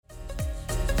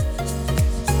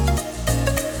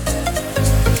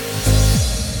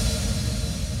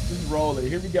Just roll it.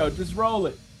 Here we go. Just roll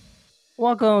it.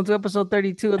 Welcome to episode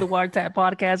 32 of the Wiretap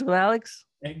Podcast with Alex.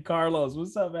 And Carlos,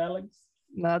 what's up, Alex?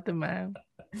 Nothing, man.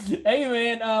 Hey,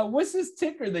 man, what's this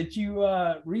ticker that you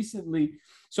recently?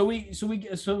 So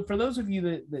for those of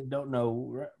you that don't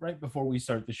know, right before we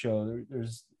start the show,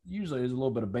 there's a little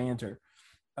bit of banter,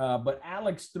 but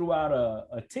Alex threw out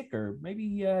a ticker. Maybe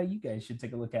you guys should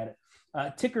take a look at it.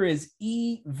 Ticker is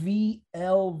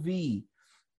EVLV,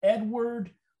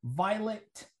 Edward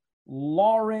Violet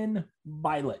Lauren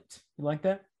Violet. You like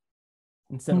that?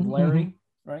 Instead of Larry,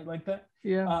 right? Like that?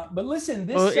 Yeah. But listen,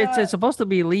 this it's supposed to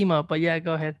be Lima, but yeah,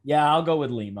 go ahead. Yeah, I'll go with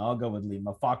Lima.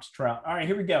 Foxtrot. All right,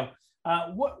 here we go.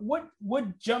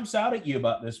 What jumps out at you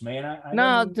about this, man?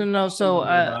 No.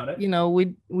 So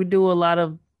we do a lot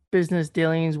of business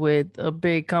dealings with a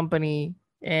big company,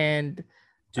 and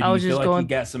I was just going. You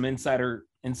got some insider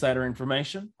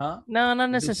information, huh? No, not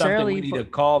necessarily. We need to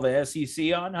call the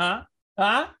SEC on, huh?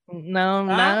 No,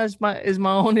 it's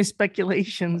my own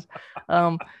speculations.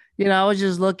 I was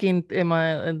just looking in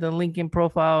the LinkedIn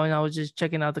profile, and I was just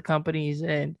checking out the companies,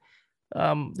 and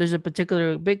there's a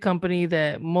particular big company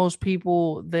that most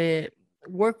people that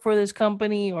work for this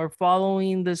company are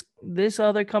following this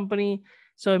other company.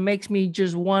 So it makes me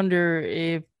just wonder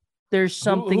if there's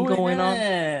something going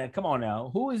on. Come on now.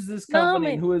 Who is this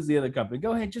company and who is the other company?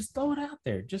 Go ahead. Just throw it out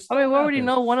there. We already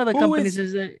know one of the companies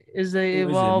is the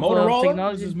Evolve Motorola?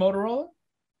 Technology. Is this Motorola?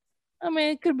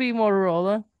 It could be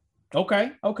Motorola.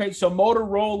 Okay. So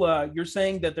Motorola, you're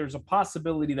saying that there's a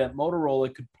possibility that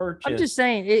Motorola could purchase. I'm just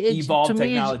saying Evolve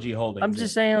Technology Holdings. I'm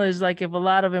just saying is like if a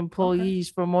lot of employees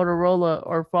for Motorola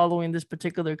are following this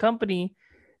particular company,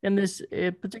 and this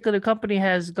particular company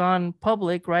has gone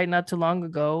public, right? Not too long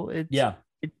ago. I'm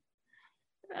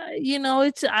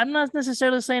not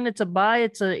necessarily saying it's a buy.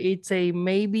 It's a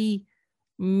maybe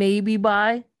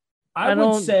buy. I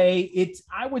would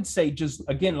say just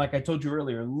again, like I told you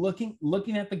earlier,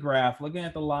 looking at the graph, looking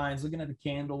at the lines, looking at the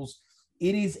candles,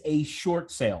 it is a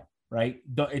short sale, right?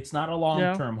 It's not a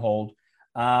long-term hold.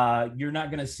 You're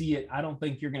not going to see it. I don't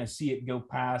think you're going to see it go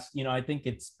past, I think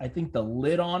the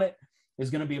lid on it is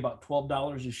going to be about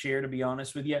 $12 a share, to be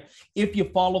honest with you. If you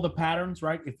follow the patterns,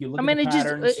 right? If you look at the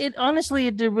patterns. It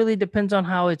really depends on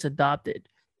how it's adopted.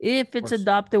 If it's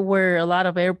adopted where a lot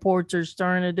of airports are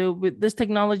starting to do with this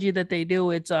technology that they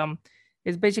do, it's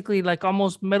basically like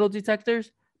almost metal detectors,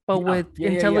 but with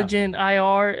intelligent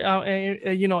IR,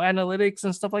 analytics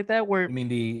and stuff like that. Where you mean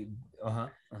the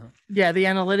the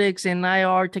analytics and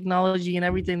IR technology and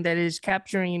everything that is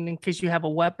capturing in case you have a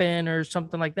weapon or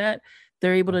something like that.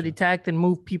 They're able to detect and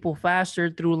move people faster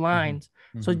through lines.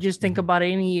 So just think about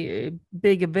any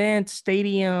big events,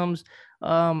 stadiums,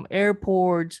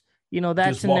 airports, that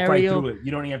just scenario. Walk right through it.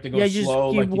 You don't even have to go slow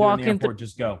like you do in the airport.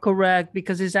 Just go. Correct,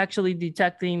 because it's actually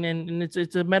detecting, and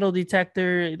it's a metal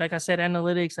detector. Like I said,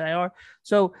 analytics, IR.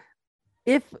 So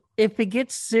if it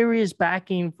gets serious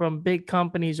backing from big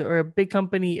companies or a big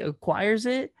company acquires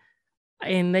it,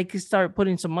 and they can start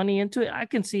putting some money into it, I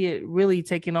can see it really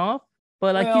taking off.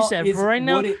 But like you said, for right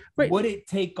now, would it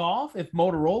take off if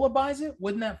Motorola buys it?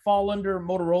 Wouldn't that fall under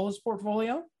Motorola's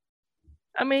portfolio?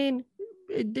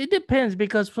 It depends,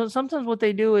 because sometimes what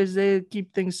they do is they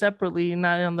keep things separately,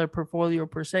 not on their portfolio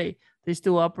per se. They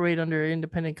still operate under an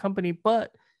independent company,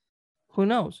 but who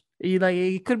knows?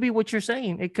 It could be what you're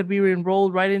saying. It could be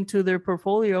enrolled right into their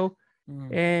portfolio,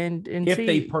 and if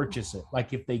they purchase it,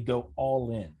 like if they go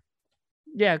all in.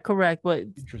 Yeah, correct. But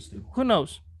interesting. Who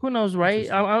knows? Right?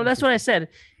 That's what I said.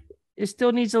 It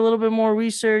still needs a little bit more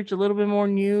research, a little bit more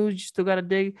news. You still got to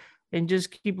dig and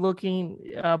just keep looking.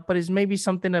 But it's maybe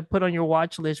something to put on your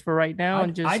watch list for right now.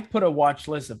 I'd put a watch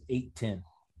list of 810.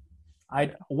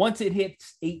 Once it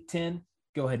hits 810,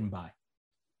 go ahead and buy.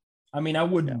 I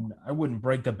wouldn't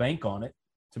break the bank on it,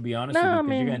 to be honest with you,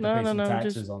 because you're going to have to pay some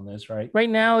taxes on this, right?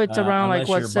 Right now, it's around unless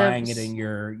you're buying it in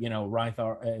your, Roth.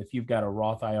 If you've got a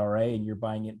Roth IRA and you're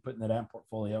buying it and putting it in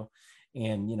portfolio,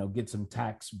 and get some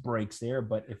tax breaks there.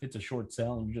 But if it's a short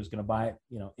sale and you're just going to buy it,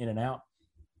 in and out,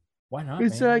 why not?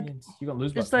 It's man? like you're gonna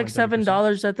lose. It's like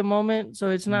 $7 at the moment, so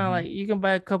it's not like you can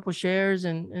buy a couple shares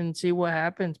and see what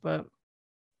happens. But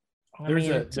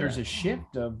there's a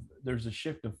shift of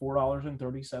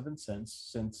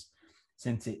 $4.37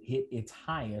 since it hit its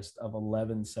highest of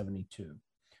 11.72.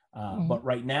 But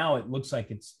right now it looks like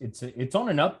it's on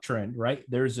an uptrend, right?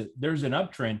 There's an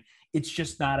uptrend. It's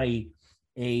just not a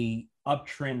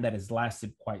uptrend that has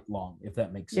lasted quite long, if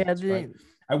that makes sense. Right?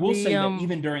 I will say that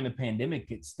even during the pandemic,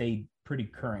 it stayed pretty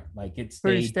current. Like it stayed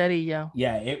pretty steady. Yeah.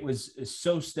 Yeah. It was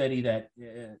so steady that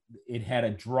it had a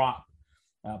drop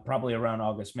probably around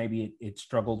August. Maybe it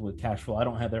struggled with cash flow. I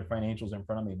don't have their financials in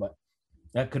front of me, but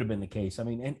that could have been the case. I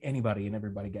mean, anybody and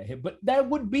everybody got hit, but that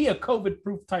would be a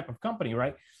COVID-proof type of company,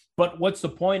 right? But what's the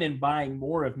point in buying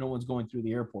more if no one's going through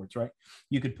the airports, right?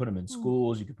 You could put them in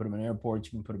schools, you could put them in airports,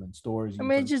 you can put them in stores. I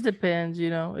mean, it just depends,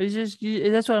 It's just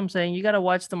that's what I'm saying. You got to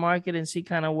watch the market and see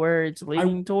kind of where it's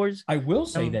leaning towards. I will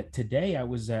say that today I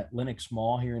was at Lenox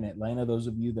Mall here in Atlanta. Those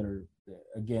of you that are,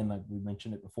 again, like we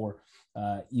mentioned it before,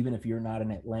 even if you're not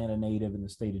an Atlanta native in the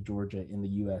state of Georgia in the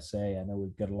USA, I know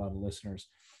we've got a lot of listeners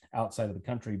outside of the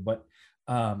country, but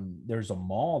there's a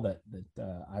mall that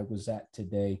I was at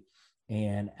today.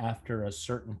 And after a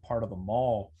certain part of the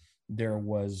mall, there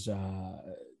was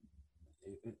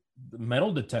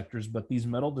metal detectors, but these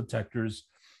metal detectors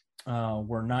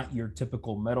were not your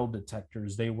typical metal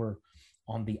detectors. They were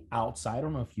on the outside. I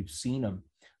don't know if you've seen them.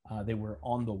 They were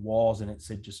on the walls, and it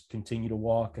said just continue to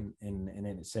walk, and then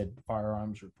it said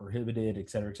firearms are prohibited, et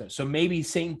cetera, et cetera. So maybe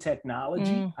same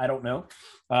technology. I don't know.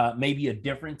 Maybe a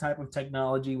different type of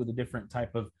technology with a different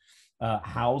type of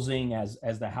housing as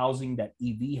the housing that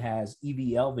EV has,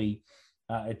 EVLV.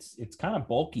 It's kind of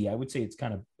bulky. I would say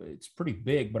it's pretty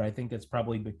big, but I think that's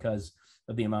probably because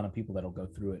of the amount of people that'll go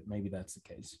through it. Maybe that's the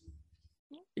case.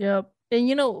 Yep.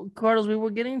 And Carlos, we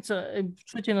were getting to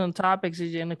switching on topics,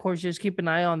 and of course, just keep an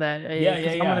eye on that.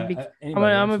 I'm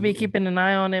gonna be keeping an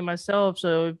eye on it myself.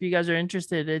 So if you guys are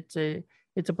interested, it's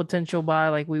a potential buy,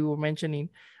 like we were mentioning.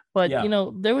 But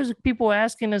there was people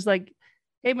asking us like,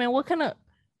 "Hey man, what kind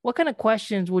of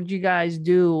questions would you guys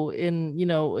do in,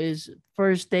 is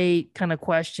first date kind of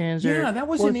questions?" That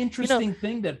was an interesting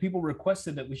thing that people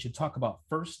requested, that we should talk about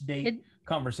first date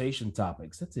conversation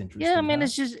topics. That's interesting. Yeah, I mean,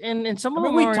 it's just, and some of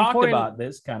them we talked about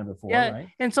this kind of before, right?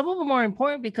 And some of them are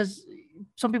important because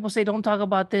some people say don't talk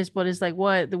about this, but it's like,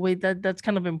 what, the way that's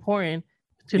kind of important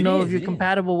to know if you're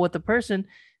compatible with the person.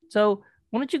 So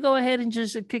why don't you go ahead and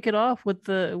just kick it off with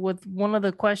one of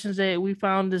the questions that we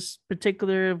found, this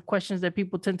particular questions that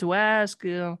people tend to ask?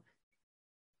 So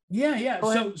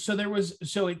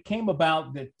it came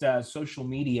about that social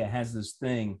media has this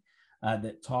thing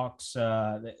that talks,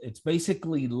 it's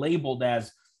basically labeled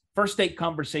as first date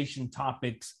conversation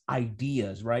topics,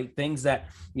 ideas, right? Things that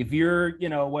if you're,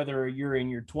 whether you're in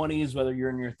your 20s, whether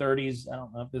you're in your 30s, I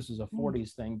don't know if this is a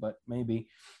 40s thing, but maybe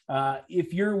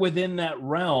if you're within that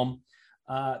realm,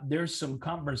 there's some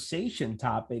conversation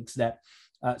topics that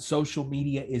social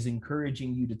media is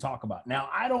encouraging you to talk about. Now,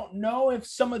 I don't know if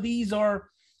some of these are,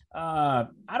 I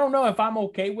don't know if I'm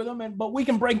okay with them, but we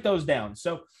can break those down.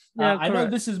 So I know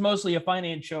this is mostly a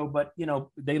finance show, but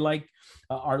they like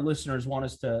our listeners want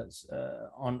us to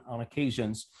on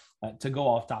occasions to go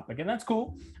off topic, and that's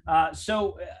cool.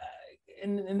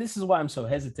 And this is why I'm so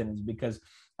hesitant, is because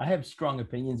I have strong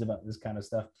opinions about this kind of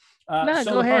stuff. So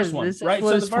the first one, right?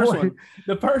 So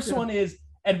the first one is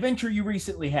adventure you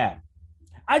recently had.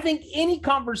 I think any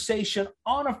conversation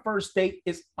on a first date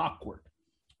is awkward,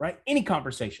 right? Any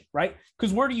conversation, right?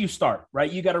 Because where do you start,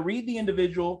 right? You got to read the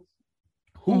individual.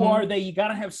 Who are they? You got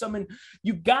to have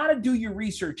you got to do your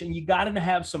research, and you got to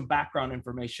have some background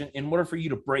information in order for you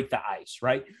to break the ice,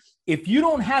 right? If you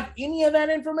don't have any of that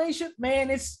information,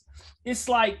 man, it's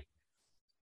like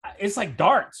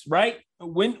darts, right?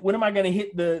 When am I going to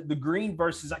hit the green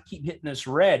versus I keep hitting this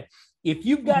red? If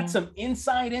you've got some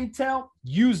inside intel,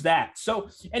 use that. So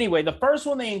anyway, the first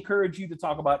one they encourage you to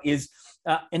talk about is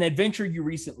an adventure you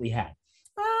recently had.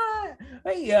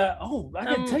 I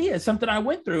can tell you something I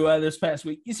went through this past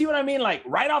week. You see what I mean? Like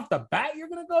right off the bat, you're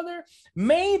going to go there.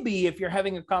 Maybe if you're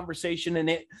having a conversation and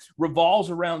it revolves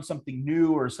around something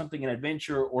new or something, an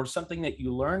adventure or something that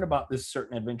you learned about this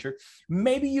certain adventure,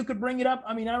 maybe you could bring it up.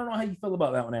 I mean, I don't know how you feel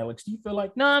about that one, Alex. Do you feel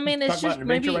like, no, I mean, it's just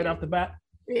maybe right off the bat?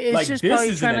 It's like just this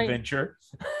is an adventure.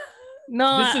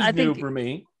 No, this is new for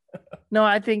me. No,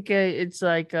 I think it's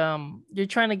like you're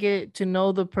trying to get to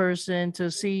know the person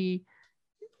to see,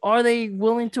 are they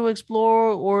willing to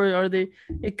explore, or are they,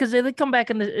 because they come back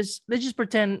and they just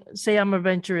pretend, say I'm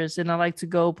adventurous and I like to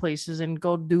go places and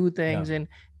go do things and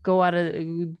go out of,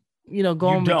 go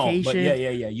on vacation. But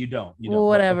yeah, you don't.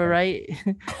 Whatever, right?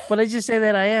 But I just say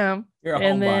that I am. You're a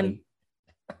homebody.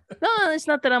 No, it's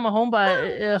not that I'm a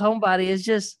homebody. It's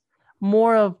just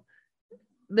more of,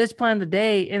 let's plan the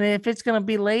day, and if it's gonna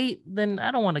be late, then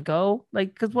I don't want to go.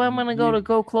 Like, because why am I gonna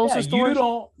go close to stores?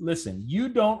 You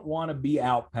don't want to be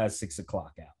out past 6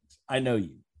 o'clock, Alex. I know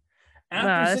you.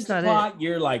 After 6 o'clock,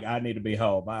 you're like, I need to be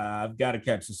home. I've got to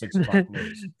catch the 6 o'clock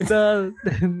news. No,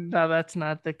 that's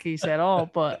not the case at all.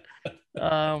 But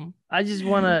I just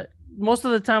want to. Most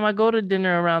of the time, I go to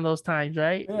dinner around those times,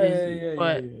 right?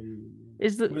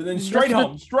 It's the then straight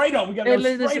home. We gotta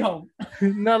go straight home.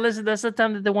 No, listen, that's the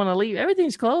time that they want to leave.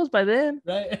 Everything's closed by then.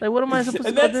 Right? Like, what am I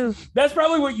supposed to do? That's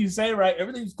probably what you say, right?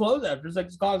 Everything's closed after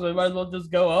 6 o'clock, so we might as well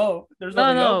just go home. There's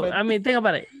nothing open. I mean, think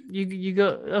about it. You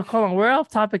go. Hold on, we're off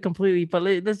topic completely, but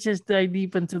let's just dive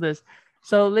deep into this.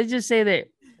 So let's just say that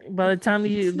by the time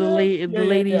the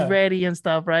lady's ready and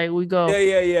stuff, right? We go.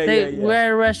 We're at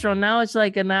a restaurant now. It's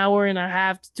like an hour and a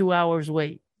half to 2 hours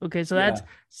wait. Okay, so that's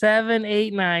 7,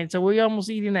 8, 9. So we're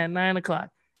almost eating at 9 o'clock.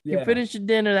 You finish your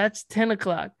dinner. That's 10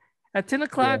 o'clock. At 10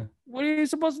 o'clock, what are you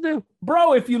supposed to do?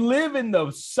 Bro, if you live in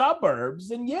those suburbs,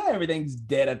 then everything's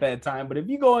dead at that time. But if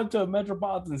you go into a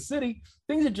metropolitan city,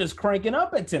 things are just cranking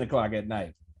up at 10 o'clock at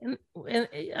night. And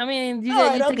I mean, you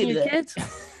taking your kids?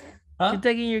 Huh? You're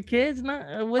taking your kids with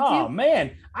you? Oh,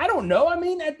 man. I don't know. I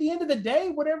mean, at the end of the day,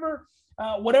 whatever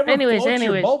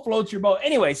floats your boat.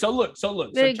 Anyway, so look.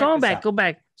 Go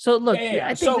back. So look,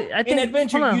 I think in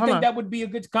adventure, you think that would be a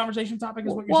good conversation topic?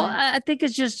 Is what you're saying? Well, I think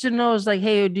it's just to know, it's like,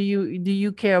 hey, do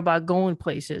you care about going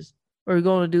places or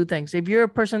going to do things? If you're a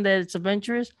person that's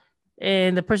adventurous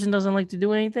and the person doesn't like to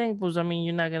do anything, well, I mean,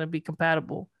 you're not gonna be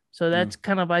compatible. So that's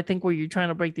kind of, I think, where you're trying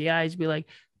to break the ice. Be like,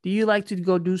 do you like to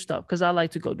go do stuff? Because I like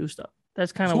to go do stuff.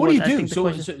 That's kind of what do you do?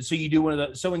 So you do one of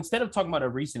the. So instead of talking about a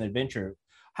recent adventure,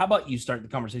 how about you start the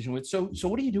conversation with, so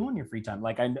what do you do in your free time?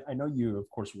 Like, I know you, of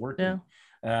course, working,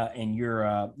 and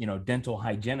you're, dental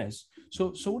hygienist.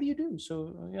 So what do you do?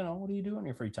 So, what do you do in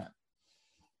your free time?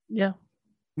 Yeah.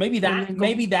 Maybe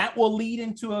that will lead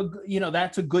into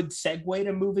that's a good segue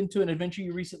to move into an adventure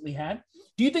you recently had.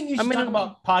 Do you think you should talk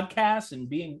about podcasts and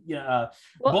being,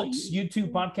 books,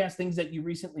 YouTube podcasts, things that you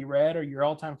recently read or your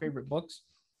all-time favorite books?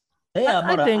 Hey,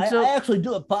 I actually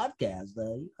do a podcast.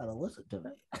 You gotta listen to me.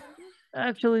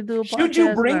 Actually do a podcast. Should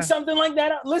you bring something like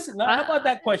that up? Listen, how about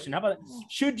that question? How about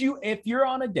should you, if you're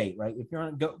on a date, right? If you're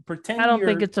on pretend. I don't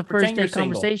think it's a first date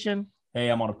conversation. Hey,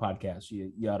 I'm on a podcast.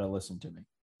 You ought to listen to me.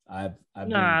 I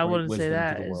wouldn't say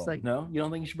that. It's like, no, you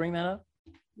don't think you should bring that up?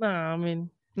 No, I mean,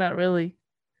 not really.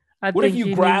 What if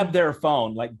you grab their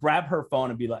phone, like grab her phone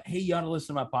and be like, hey, you ought to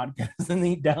listen to my podcast, and then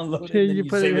you download it and then you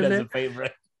save it as a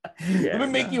favorite. Let me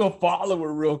make you a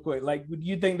follower real quick. Like, would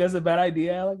you think that's a bad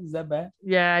idea, Alex? Is that bad?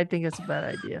 Yeah, I think it's a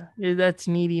bad idea. That's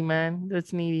needy, man.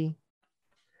 That's needy.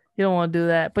 You don't want to do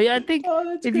that. But I think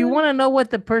if you want to know what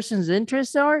the person's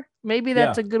interests are, maybe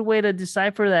that's a good way to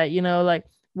decipher that. Like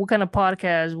what kind of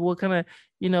podcast, what kind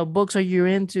of books are you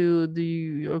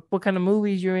into? What kind of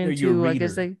movies you're into? I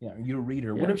guess you're a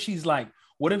reader. Yeah. What if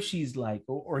she's like,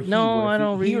 or he, no, I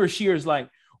don't read. He or she is like,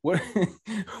 what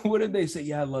did they say?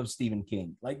 Yeah, I love Stephen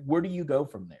King. Like, where do you go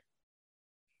from there?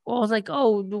 Well, I was like,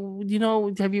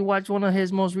 have you watched one of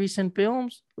his most recent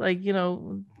films? Like,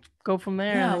 go from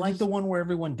there. Yeah, like the one where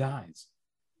everyone dies.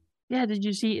 Yeah, did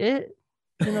you see it?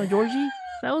 Georgie?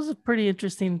 That was a pretty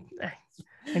interesting.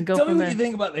 And go Tell me from what there. You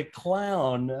think about the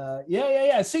clown.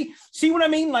 Yeah. See what I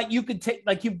mean? Like you could take,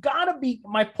 like you've got to be,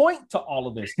 my point to all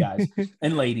of this, guys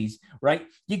and ladies, right?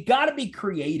 You got to be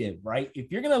creative, right?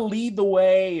 If you're going to lead the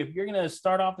way, if you're going to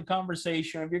start off the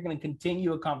conversation, if you're going to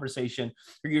continue a conversation,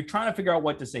 or you're trying to figure out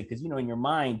what to say, because, in your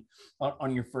mind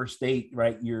on your first date,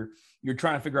 right? You're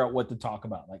trying to figure out what to talk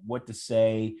about, like what to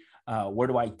say. Where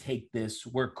do I take this?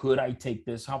 Where could I take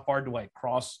this? How far do I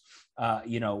cross?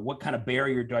 What kind of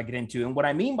barrier do I get into? And what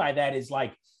I mean by that is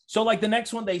like the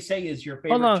next one they say is your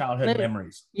favorite childhood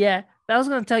memories. Yeah, I was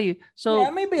going to tell you.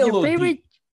 So maybe a little deep.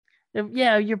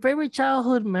 Your favorite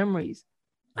childhood memories.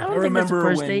 I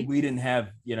remember when we didn't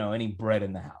have, any bread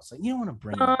in the house. Like, you don't want to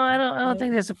bring. I don't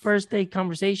think that's a first date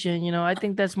conversation. I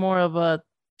think that's more of a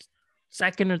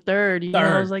second or third.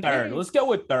 I was like, third. Hey. Let's go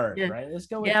with third, right? Let's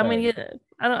go with third. I mean,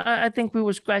 I think we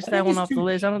would scratch that one off the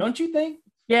list. Don't you think?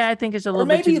 Yeah, I think it's a little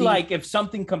bit too deep. Or maybe like if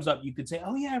something comes up, you could say,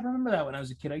 "Oh yeah, I remember that when I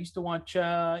was a kid. I used to watch,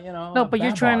 No, but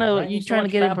you're trying to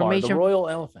get information. The Royal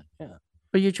Elephant. Yeah.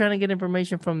 But you're trying to get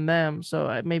information from them,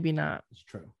 so maybe not. It's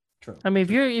true. I mean,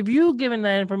 if you're given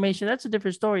that information, that's a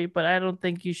different story. But I don't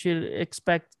think you should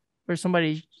expect for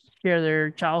somebody to share their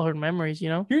childhood memories.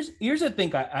 Here's the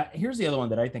thing. Here's the other one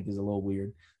that I think is a little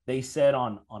weird. They said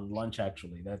on Lunch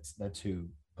Actually, that's who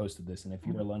posted this. And if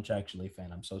you're a Lunch Actually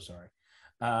fan, I'm so sorry.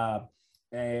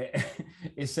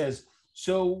 It says,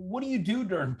 so what do you do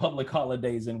during public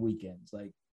holidays and weekends?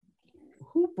 Like,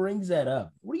 who brings that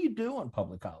up? What do you do on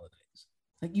public holidays?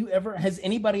 Like, has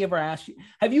anybody ever asked you?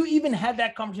 Have you even had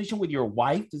that conversation with your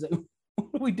wife? What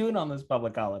are we doing on this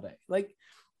public holiday? Like,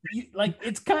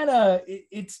 it's kind of,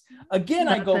 it's again,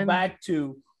 I go back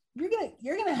to,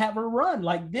 you're gonna have her run.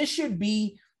 Like, this should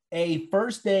be a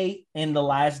first date and the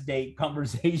last date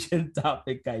conversation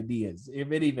topic ideas.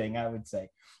 If anything, I would say.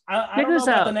 I don't know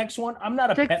about the next one. I'm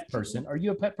not a pet person. Are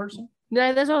you a pet person?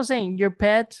 Yeah, that's what I was saying. Your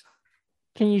pet,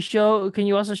 can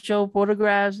you also show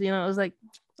photographs? You know, it's like,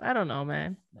 I don't know,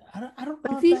 man. I don't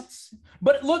know if that's,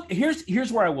 but look,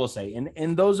 here's where I will say,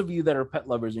 and those of you that are pet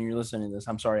lovers and you're listening to this,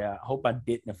 I'm sorry, I hope I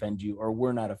didn't offend you or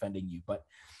we're not offending you, but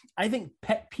I think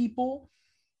pet people,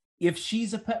 if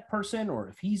she's a pet person or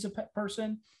if he's a pet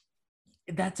person,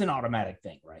 that's an automatic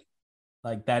thing, right?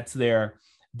 Like that's their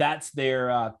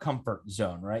comfort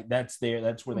zone, right? That's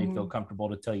where they feel comfortable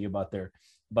to tell you about their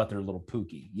little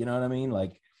Pookie. You know what I mean?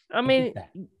 Like, I mean,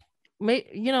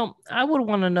 I would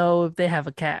want to know if they have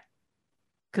a cat,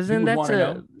 because then I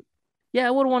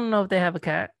would want to know if they have a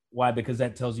cat. Why? Because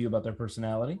that tells you about their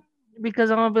personality. Because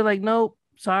I'm gonna be like, nope,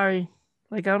 sorry,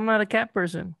 like I'm not a cat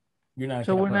person. You're not.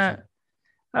 So we're person. Not.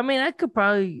 I mean, I could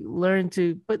probably learn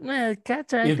to, but man,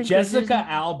 cats. If Jessica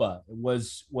Alba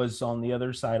was on the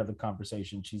other side of the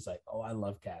conversation, she's like, "Oh, I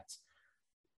love cats."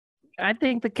 I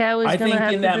think the cat was. I think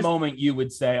in that moment you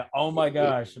would say, "Oh my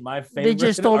gosh, my favorite." They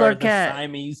just stole our cat.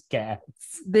 Siamese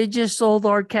cats. They just stole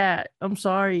our cat. I'm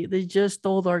sorry, they just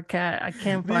stole our cat. I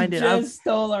can't find it. They just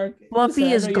stole our.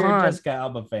 Fluffy is gone. You're a Jessica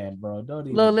Alba fan, bro. Don't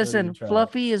even. Look, listen,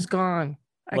 Fluffy is gone.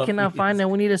 I cannot find it.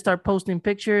 We need to start posting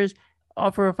pictures.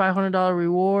 Offer a $500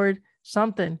 reward,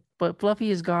 something. But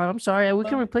Fluffy is gone. I'm sorry. We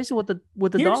can replace it with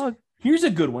the dog. Here's a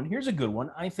good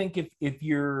one. I think if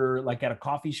you're like at a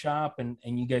coffee shop and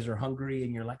you guys are hungry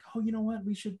and you're like, oh, you know what,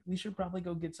 we should probably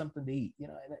go get something to eat. You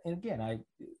know, and again,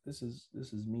 this is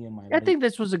me and my. I think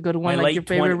this was a good one. Like your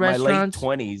favorite restaurants. My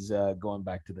late 20s, going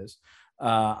back to this,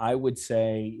 I would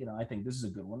say, I think this is a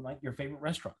good one. Like your favorite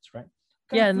restaurants, right?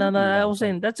 Yeah, no. I was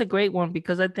saying that's a great one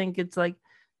because I think it's like.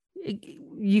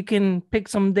 You can pick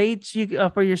some dates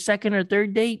for your second or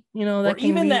third date, that or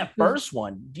even that first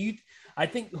one. I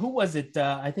think who was it?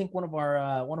 I think one of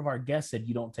our guests said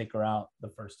you don't take her out the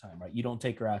first time, right? You don't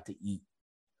take her out to eat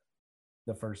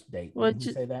the first date. Did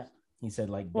he say that? He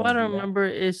said like. Well, I don't remember.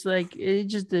 It's like it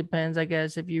just depends, I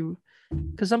guess.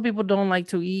 Because some people don't like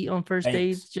to eat on first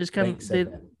dates. Just kind of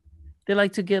they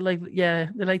like to get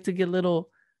they like to get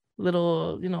little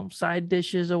side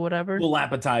dishes or whatever. Little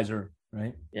appetizer.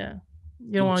 Right. Yeah.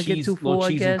 You don't want to get too full,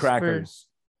 I guess. Crackers.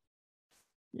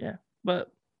 Yeah.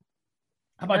 But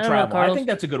how about travel? I think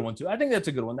that's a good one too. I think that's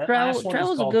a good one. That last one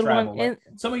is called travel. Like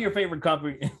some of your favorite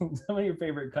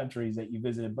countries that you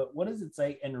visited, but what does it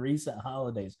say in recent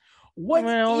holidays? What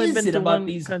is it about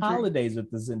these holidays with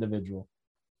this individual?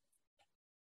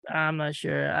 I'm not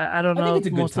sure. I don't know. I think it's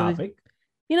a good topic.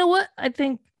 You know what? I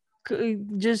think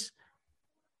just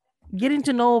getting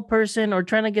to know a person or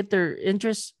trying to get their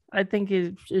interests, I think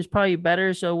is probably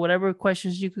better. So whatever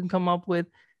questions you can come up with,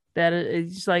 that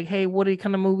it's like, hey, what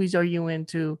kind of movies are you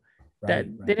into? Right.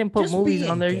 They didn't put movies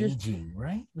on there. Engaging,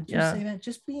 right? Would you say that?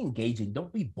 Just be engaging.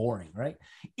 Don't be boring, right?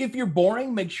 If you're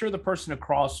boring, make sure the person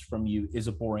across from you is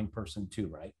a boring person too,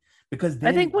 right? Because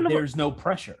then there's no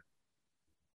pressure.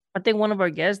 I think one of our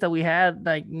guests that we had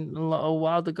like a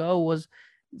while ago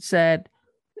said,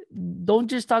 don't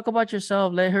just talk about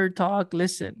yourself. Let her talk.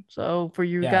 Listen. So for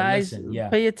you guys,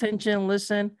 pay attention,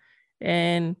 listen,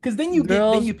 and because then you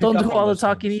don't do all the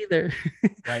talking either.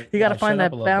 Right. You got to find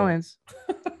that balance.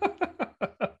 You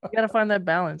got to find that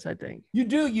balance. I think you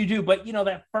do. But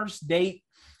that first date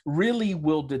really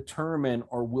will determine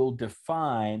or will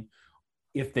define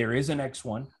if there is a next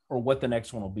one or what the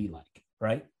next one will be like,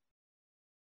 right?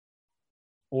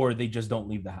 Or they just don't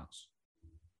leave the house,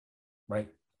 right?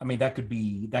 I mean, that could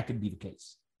be the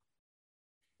case.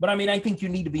 But I mean, I think you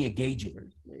need to be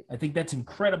engaging. I think that's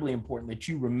incredibly important that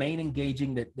you remain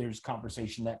engaging, that there's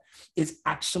conversation that is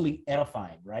actually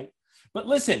edifying, right? But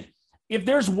listen, if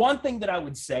there's one thing that I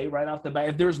would say right off the bat,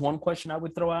 if there's one question I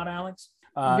would throw out, Alex,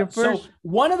 so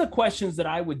one of the questions that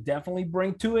I would definitely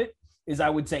bring to it is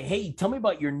I would say, hey, tell me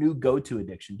about your new go-to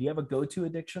addiction. Do you have a go-to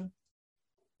addiction?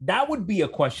 That would be a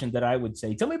question that I would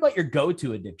say. Tell me about your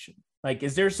go-to addiction. Like,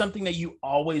 is there something that you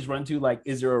always run to? Like,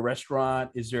 is there a restaurant?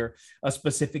 Is there a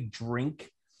specific drink?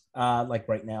 Like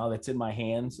right now that's in my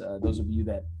hands. Those of you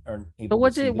that are able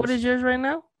what is yours right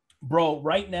now? Bro,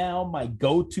 right now, my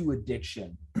go-to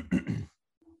addiction,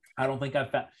 I don't think I've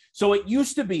found. So it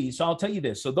used to be, so I'll tell you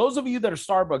this. So those of you that are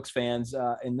Starbucks fans,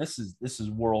 and this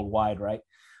is worldwide, right?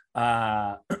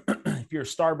 If you're a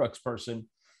Starbucks person,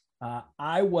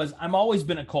 I've always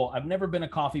been I've never been a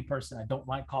coffee person. I don't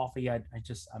like coffee. I'm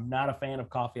not a fan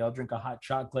of coffee. I'll drink a hot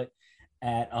chocolate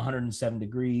at 107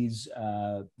 degrees,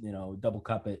 double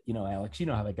cup it, Alex, you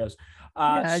know how that goes.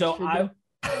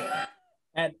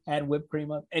 Add whipped cream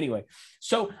up. Anyway,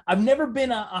 so I've never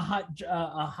been a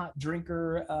hot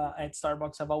drinker at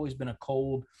Starbucks. I've always been a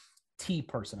cold tea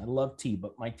person. I love tea,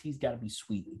 but my tea's got to be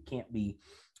sweet. It can't be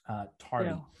tardy.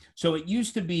 Yeah. So it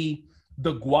used to be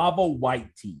the guava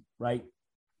white tea, right?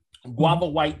 Guava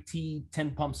white tea,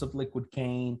 10 pumps of liquid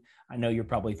cane. I know you're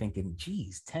probably thinking,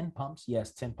 geez, 10 pumps?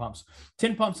 Yes, 10 pumps.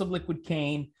 10 pumps of liquid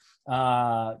cane.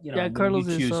 Yeah, Carlos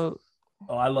is so.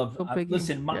 Oh, I love.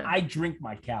 Listen, Yeah. I drink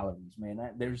my calories, man.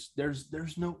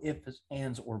 There's no ifs,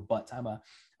 ands, or buts. I'm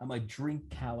a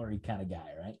drink calorie kind of guy,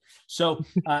 right? So,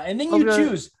 and then you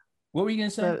choose. What were you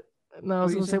gonna say? No, I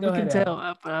was gonna say we can tell,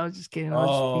 but I was just kidding.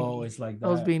 It's like that. I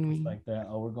was being mean. Like that.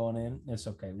 Oh, we're going in. It's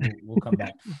okay. We'll come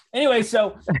back. Anyway,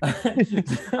 so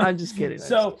I'm just kidding.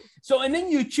 So and then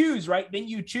you choose, right? Then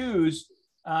you choose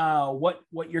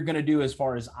what you're gonna do as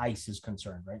far as ice is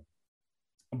concerned, right?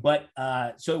 But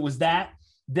so it was that.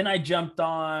 Then I jumped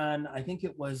on. I think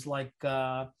it was like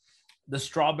the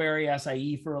strawberry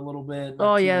acai for a little bit.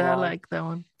 Oh yeah, I like that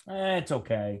one. It's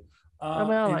okay. I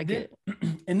like it.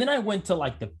 And then I went to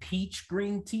like the peach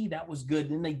green tea. That was good.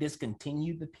 Then they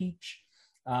discontinued the peach.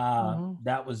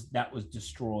 That was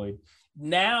destroyed.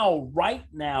 Right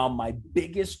now, my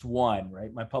biggest one,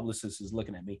 right? My publicist is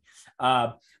looking at me.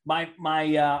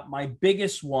 My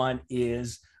biggest one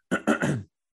is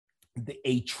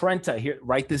a Trenta. Here,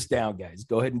 write this down, guys.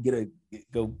 Go ahead and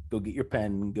go get your pen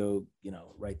and go,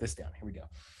 write this down. Here we go.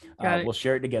 We'll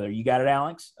share it together. You got it,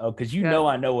 Alex? Oh, because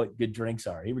I know what good drinks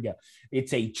are. Here we go.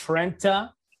 It's a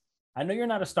Trenta. I know you're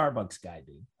not a Starbucks guy,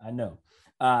 dude. I know.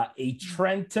 A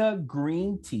Trenta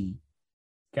green tea.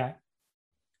 Okay.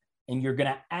 And you're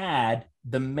going to add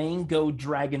the mango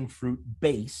dragon fruit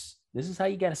base. This is how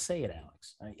you got to say it,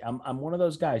 Alex. I'm one of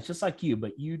those guys, just like you,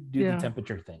 but you do the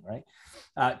temperature thing,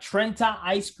 right? Trenta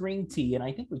ice green tea. And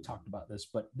I think we talked about this,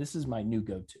 but this is my new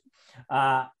go-to.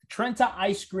 Trenta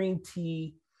ice green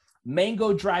tea,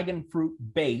 mango dragon fruit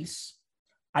base.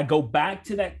 I go back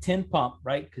to that 10 pump,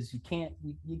 right? Because you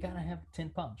got to have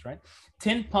 10 pumps, right?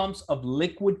 10 pumps of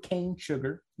liquid cane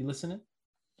sugar. You listening?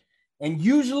 And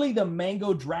usually the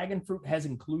mango dragon fruit has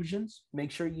inclusions. Make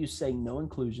sure you say no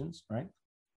inclusions, right?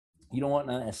 You don't want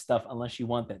none of that stuff unless you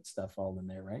want that stuff all in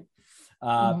there, right?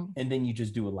 And then you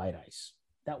just do a light ice.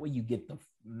 That way you get the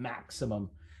maximum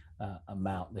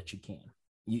amount that you can.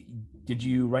 Did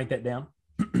you write that down?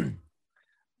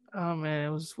 Oh man,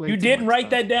 it was. You didn't write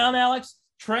that down, Alex?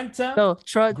 Trenta. No,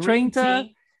 Trenta.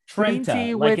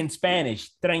 Trenta, like in Spanish.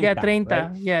 Treinta. Yeah, Treinta.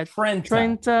 Right? Yeah,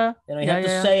 Trenta. And I have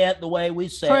to say it the way we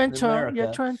say it in America.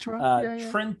 Yeah, Trenta.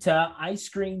 Trenta ice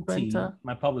cream tea.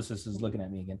 My publicist is looking at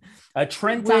me again.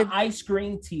 Trenta ice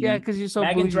cream tea. Yeah, because you're so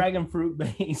Megan dragon fruit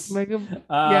base. With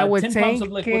 10 pumps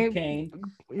of liquid cane.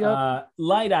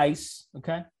 Light ice.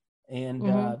 Okay.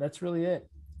 And that's really it.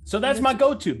 So that's my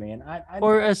go-to, man.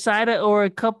 Or a side or a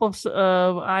cup of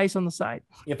ice on the side.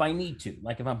 If I need to.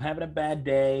 Like if I'm having a bad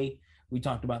day. We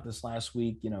talked about this last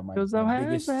week, my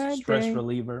biggest stress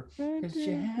reliever. Because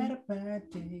you had a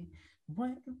bad day.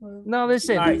 No,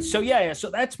 listen. All right, so so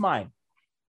that's mine.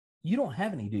 You don't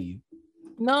have any, do you?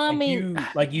 No, I mean,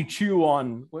 you chew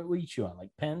on what do you chew on?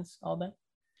 Like pens all day?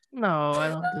 No, I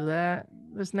don't do that.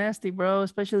 It's nasty, bro.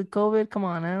 Especially COVID. Come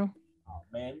on now. Oh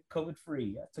man, COVID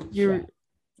free. I took the shot.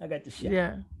 I got the shot.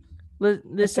 Yeah.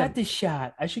 Listen, I got the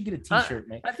shot. I should get a T-shirt,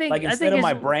 man. I think instead of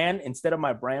my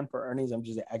brand for Ernie's,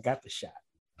 I got the shot.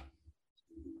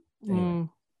 Anyway,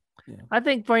 I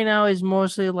think right now is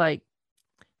mostly like,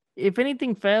 if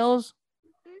anything fails,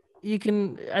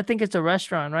 I think it's a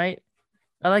restaurant, right?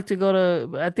 I like to go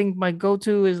to. I think my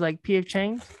go-to is like P.F.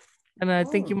 Chang's, and I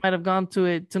think you might have gone to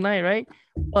it tonight, right?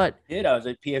 But I was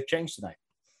at P.F. Chang's tonight.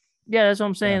 Yeah, that's what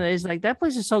I'm saying. It's like that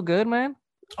place is so good, man.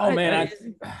 Oh man,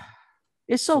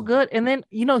 it's so good. And then,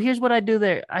 here's what I do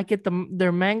there. I get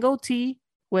their mango tea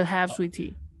with half sweet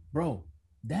tea. Bro,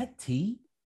 that tea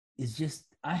is just,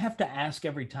 I have to ask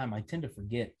every time. I tend to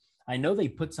forget. I know they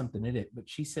put something in it, but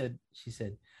she said,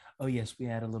 oh yes, we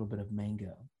add a little bit of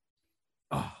mango.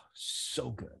 Oh, so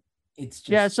good. It's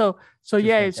just. So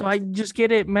I just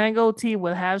get it mango tea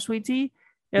with half sweet tea.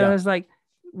 And it's like,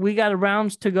 we got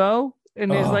rounds to go. And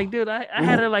it's like, dude, I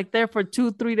had it like there for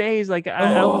 2-3 days. Like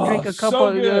I would drink a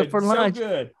couple for lunch. So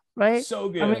good. Right? So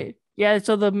good. I mean,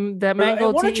 so that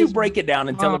mango tea. Why don't you break it down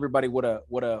and tell everybody what a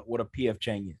PF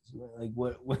Chang is? Like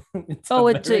what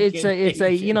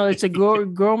it's a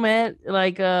gourmet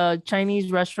like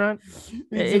Chinese restaurant.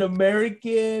 It's an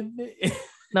American.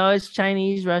 No, it's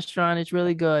Chinese restaurant. It's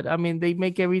really good. I mean, they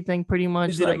make everything pretty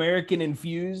much. Is it American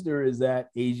infused or is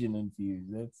that Asian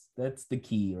infused? That's the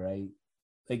key, right?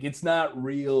 Like it's not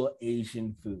real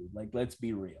Asian food. Like let's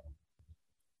be real.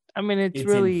 I mean, it's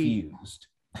really infused.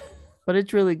 But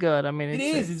it's really good. I mean,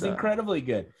 it's incredibly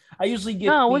good. I usually get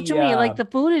what you mean? Like the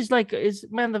food is like I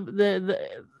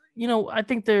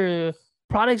think the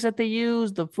products that they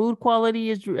use, the food quality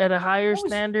is at a higher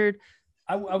standard.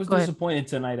 I was disappointed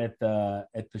tonight at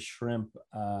the shrimp.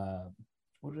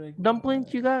 What did I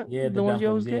dumplings you got? Yeah, the ones you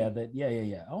always get.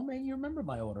 Yeah. Oh man, you remember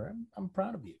my order. I'm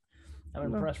proud of you.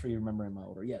 I'm impressed for you remembering my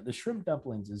order. Yeah, the shrimp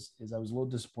dumplings is I was a little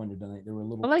disappointed tonight. They were a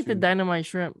little. I like the dynamite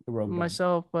shrimp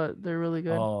myself, but they're really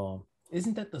good. Oh,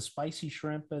 isn't that the spicy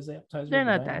shrimp as the appetizer? They're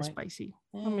not that spicy.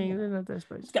 I mean, they're not that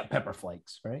spicy. It's got pepper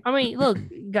flakes, right? I mean, look,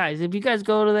 guys, if you guys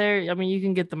go to there, I mean, you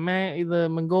can get the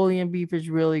Mongolian beef is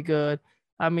really good.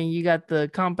 I mean, you got the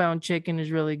compound chicken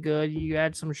is really good. You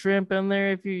add some shrimp in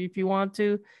there if you want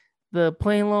to. The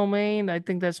plain lo mein, I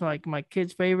think that's like my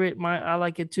kid's favorite. I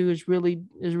like it too. It's really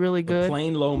good.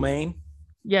 Plain lo mein.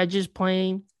 Yeah, just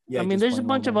plain. Yeah, I mean, there's a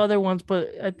bunch of other ones,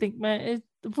 but I think, man,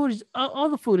 the food is all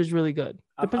the food is really good.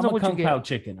 Depends on what you get. I'm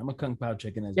a Kung Pao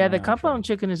chicken. The compound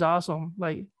chicken is awesome.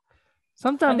 Like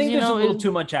sometimes I think there's a little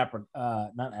too much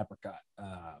not apricot.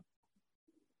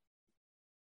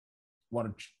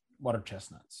 Water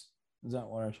chestnuts. Is that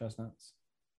water chestnuts?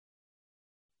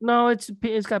 No, it's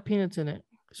got peanuts in it.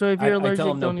 So if you're allergic, I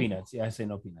tell them no peanuts. Yeah, I say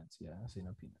no peanuts. Yeah, I say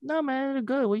no peanuts. No, man, they're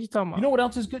good. What are you talking about? You know what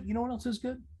else is good?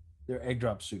 Their egg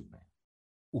drop soup, man.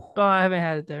 Ooh. Oh, I haven't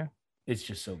had it there. It's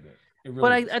just so good. Really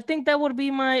but I think that would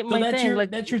be my thing.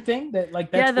 That's your thing.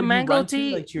 That's the mango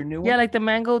tea. Like your new one? Yeah, like the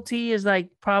mango tea is like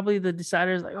probably the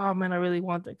decider is like, oh man, I really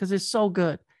want that because it's so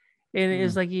good. And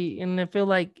it's like and I feel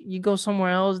like you go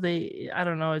somewhere else, I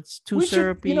don't know, it's too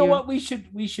syrupy. You know what? We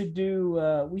should do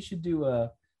a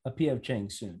PF Chang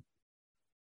soon.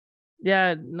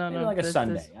 Yeah, Maybe like a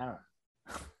Sunday. I don't know.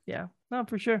 Yeah, no,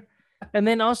 for sure. And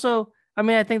then also, I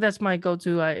mean, I think that's my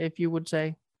go-to. If you would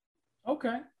say.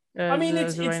 Okay. I mean,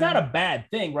 it's not a bad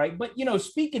thing, right? But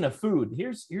speaking of food,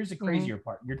 here's the crazier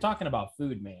part. You're talking about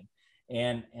food, man,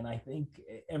 and I think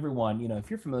everyone, if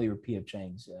you're familiar with P.F.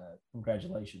 Chang's,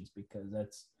 congratulations, because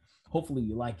that's hopefully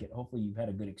you like it. Hopefully you've had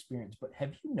a good experience. But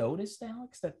have you noticed,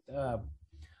 Alex, that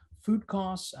food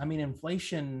costs? I mean,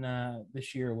 inflation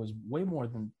this year was way more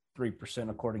than 3%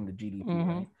 according to GDP.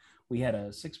 Right? We had a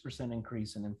 6%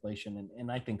 increase in inflation,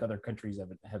 and I think other countries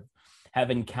have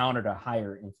encountered a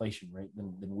higher inflation rate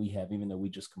than we have, even though we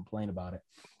just complain about it.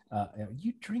 Are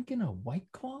you drinking a White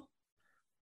Claw?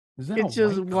 It's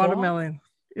just watermelon.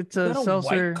 It's a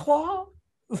seltzer. White Claw?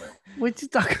 What you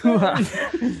talking about?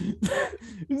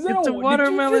 It's a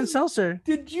watermelon seltzer.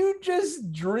 Did you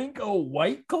just drink a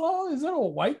White Claw? Is that a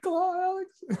White Claw, Alex?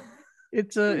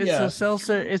 It's a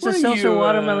seltzer. It's a seltzer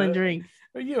watermelon drink.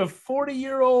 Are you a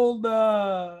 40-year-old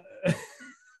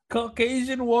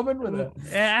Caucasian woman with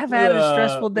I've had a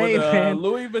stressful day, man.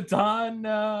 Louis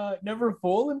Vuitton never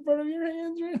full in front of your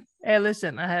hands, right? Hey,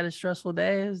 listen, I had a stressful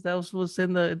day. That was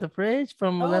in the fridge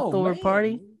from a leftover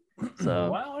party.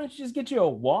 So why don't you just get you a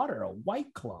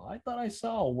White Claw? I thought I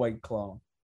saw a White Claw.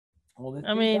 Well,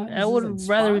 I mean, I would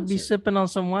rather be sipping on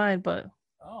some wine, but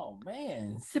oh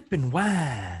man, sipping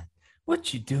wine.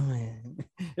 What you doing?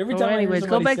 Every time. Anyways,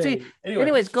 go back to.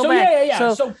 Anyways, go back.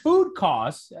 Yeah. So food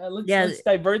costs. Let's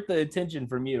divert the attention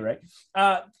from you, right?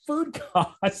 Food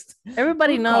costs.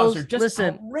 Everybody knows. Are just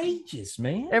outrageous,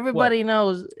 man. Everybody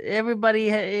knows. Everybody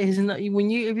is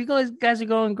if you guys are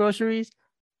going groceries,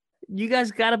 you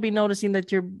guys got to be noticing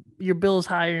that your bill is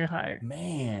higher and higher.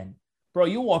 Man, bro,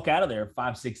 you walk out of there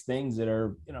 5-6 things that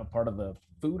are part of the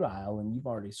food aisle, and you've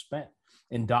already spent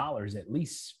in dollars at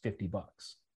least $50.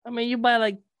 I mean, you buy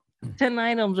like 10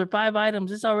 items or 5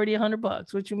 items, it's already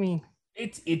 $100. What you mean?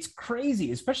 It's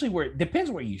crazy, especially where it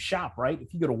depends where you shop, right?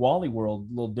 If you go to Wally World,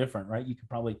 a little different, right? You could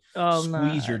probably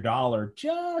squeeze your dollar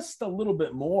just a little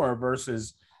bit more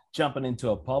versus jumping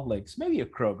into a Publix, maybe a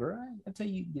Kroger. I'd say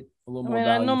you get a little more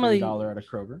dollar out of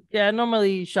Kroger. Yeah, I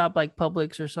normally shop like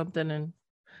Publix or something, and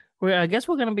I guess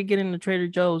we're gonna be getting the Trader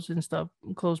Joe's and stuff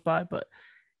close by. But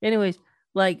anyways,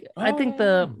 I think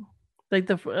although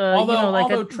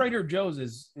Trader Joe's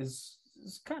is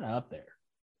kind of up there.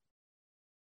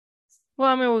 Well,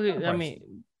 I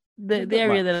mean, the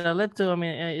area that I live to, I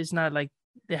mean, it's not like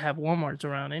they have Walmarts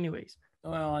around, anyways.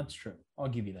 Well, that's true. I'll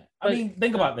give you that. I mean,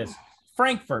 think about this: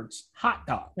 Frankfurt's hot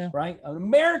dogs, right? An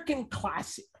American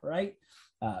classic, right?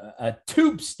 A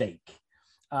tube steak,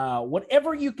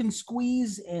 whatever you can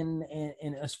squeeze in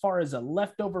as far as a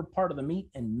leftover part of the meat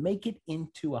and make it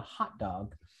into a hot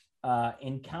dog.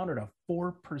 Encountered a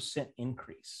 4%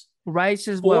 increase. Rice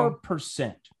as well.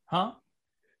 4%, huh?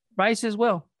 Rice as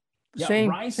well.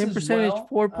 Same percentage.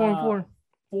 4.4.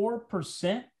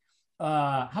 4%.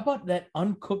 How about that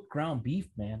uncooked ground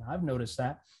beef, man? I've noticed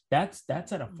that. That's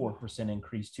at a 4%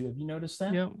 increase too. Have you noticed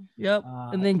that? Yep.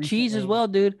 And then cheese as well,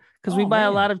 dude. Because we buy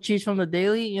a lot of cheese from the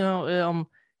daily, and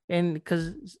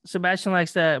because Sebastian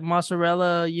likes that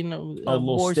mozzarella,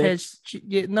 boar's head.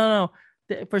 No.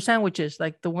 for sandwiches,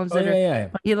 like the ones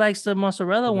he likes the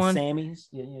mozzarella one. Sammy's.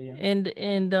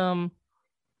 Yeah.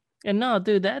 And no,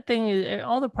 dude, that thing is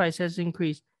all the price has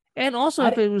increased. And also,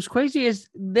 if it was crazy, is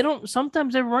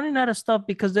sometimes they're running out of stuff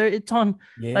because it's on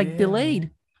like delayed.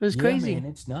 Man. It was crazy. Man,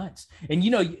 it's nuts. And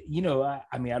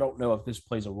I mean, I don't know if this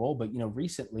plays a role, but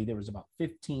recently there was about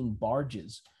 15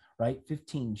 barges, right?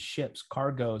 15 ships,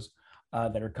 cargoes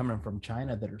that are coming from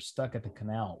China that are stuck at the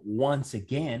canal once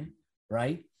again,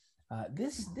 right?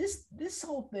 This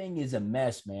whole thing is a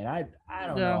mess, man. I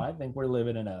don't know. I think we're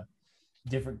living in a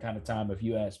different kind of time, if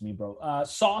you ask me, bro.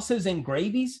 Sauces and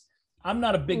gravies. I'm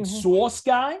not a big sauce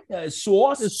guy.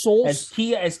 Sauce.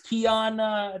 As Keon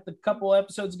at the couple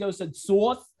episodes ago said,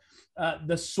 sauce.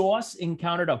 The sauce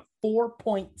encountered a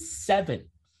 4.7,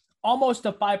 almost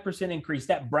a 5% increase.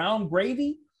 That brown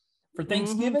gravy for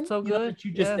Thanksgiving, so good.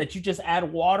 That you just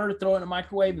add water, throw it in a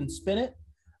microwave, and spin it.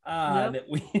 That's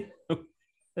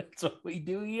what we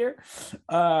do here,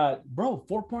 bro.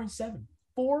 4.7,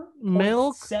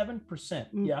 4.7%.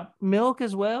 Yeah, milk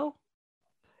as well.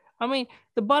 I mean,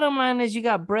 the bottom line is you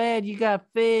got bread, you got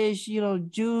fish,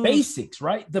 juice. Basics,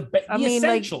 right? The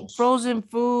essentials. Like frozen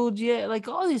foods, like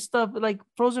all this stuff. Like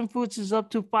frozen foods is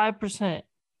up to 5%.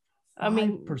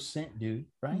 5%, dude,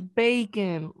 right?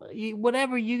 Bacon,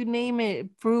 whatever you name it,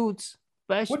 fruits,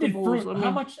 vegetables. What did fruit?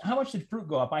 How much did fruit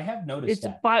go up? I have noticed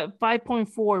it's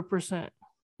 5.4%.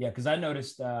 Yeah, because I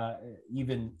noticed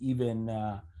even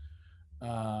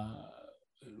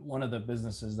one of the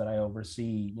businesses that I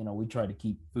oversee, we try to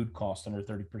keep food costs under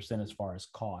 30% as far as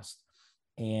cost,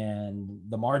 and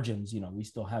the margins, we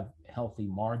still have healthy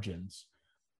margins,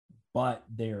 but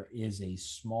there is a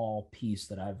small piece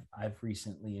that I've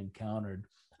recently encountered.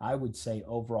 I would say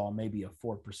overall maybe a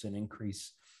 4%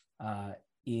 increase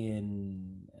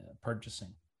in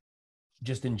purchasing,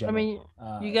 just in general. I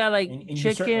mean, you got like and chicken.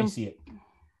 You certainly see it.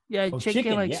 Yeah,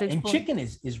 chicken like 6. And chicken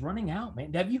is running out,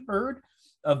 man. Have you heard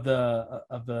of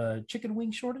the chicken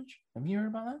wing shortage? Have you heard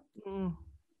about that?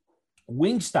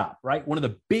 Wingstop, right? One of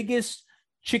the biggest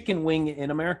chicken wing in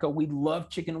America. We love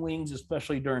chicken wings,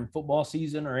 especially during football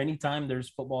season or anytime there's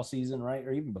football season, right?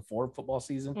 Or even before football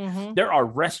season. There are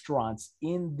restaurants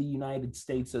in the United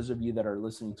States, those of you that are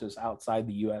listening to us outside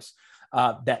the US,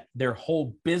 that their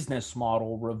whole business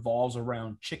model revolves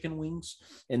around chicken wings,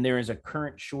 and there is a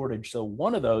current shortage. So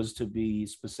one of those, to be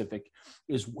specific,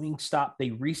 is Wingstop.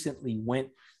 They recently went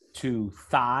to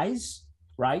thighs,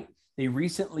 right? They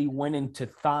recently went into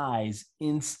thighs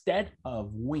instead of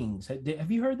wings.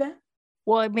 Have you heard that?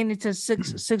 Well, I mean, it's a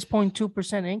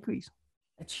 6.2% increase.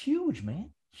 That's huge,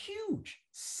 man. Huge.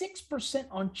 6%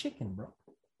 on chicken, bro.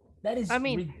 That is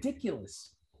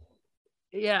ridiculous.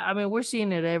 Yeah, I mean, we're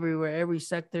seeing it everywhere, every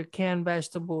sector. Canned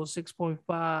vegetables,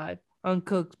 6.5.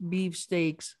 Uncooked beef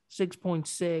steaks,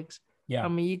 6.6. Yeah. I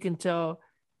mean, you can tell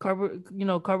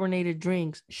carbonated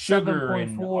drinks, sugar 7.4.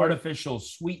 and artificial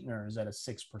sweeteners at a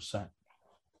 6%.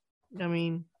 I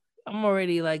mean, I'm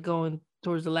already like going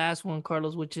towards the last one,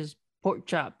 Carlos, which is pork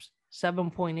chops,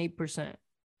 7.8%.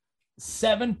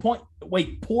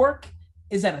 Pork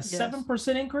is at a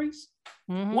 7% increase?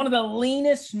 One of the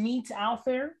leanest meats out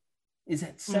there is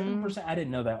at 7%. I didn't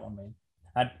know that one, man.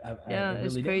 I really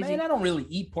it's did. crazy. Man, I don't really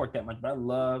eat pork that much, but I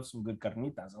love some good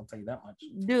carnitas. I'll tell you that much.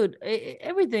 Dude,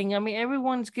 everything. I mean,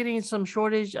 everyone's getting some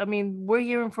shortage. I mean, we're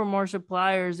hearing from our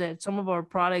suppliers that some of our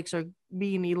products are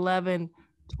being 11,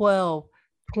 12,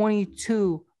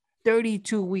 22,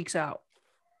 32 weeks out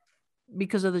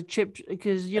because of the chip.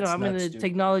 Because, I'm nuts, in the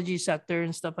technology sector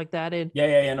and stuff like that. And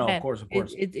no, of course.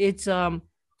 It's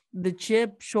the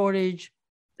chip shortage.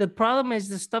 The problem is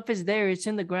the stuff is there. It's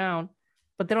in the ground.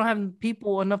 But they don't have enough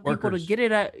people to get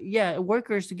it out.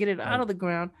 Workers to get it out of the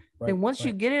ground. Then once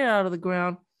you get it out of the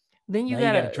ground, then you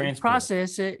gotta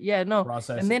process it.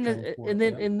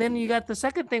 And then you got the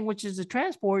second thing, which is the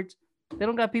transports. They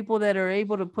don't got people that are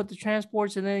able to put the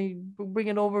transports and then you bring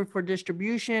it over for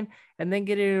distribution and then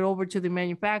get it over to the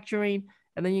manufacturing.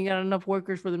 And then you got enough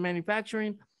workers for the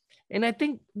manufacturing. And I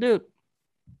think, dude,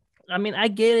 I mean, I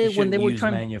get it when they were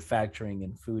trying manufacturing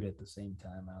and food at the same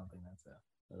time. I don't think that's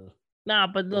Nah,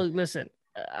 but look, listen,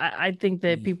 I think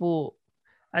that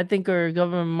our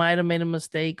government might have made a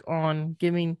mistake on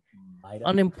giving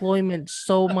unemployment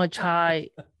so much high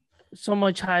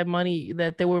money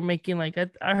that they were making. Like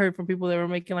I heard from people that were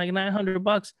making like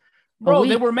 $900. Bro,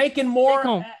 they were making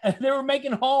more. They were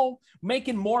making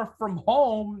more from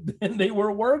home than they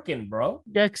were working, bro.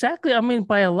 Yeah, exactly. I mean,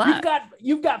 by a lot.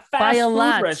 You've got fast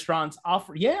food restaurants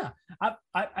offer. Yeah,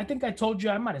 I think I told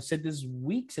you. I might have said this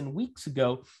weeks and weeks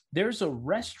ago. There's a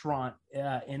restaurant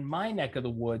in my neck of the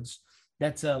woods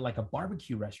that's like a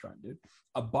barbecue restaurant, dude.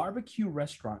 A barbecue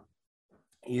restaurant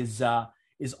is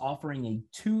is offering a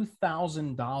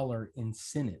 $2,000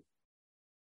 incentive,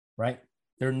 right?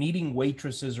 They're needing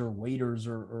waitresses or waiters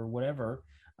or whatever,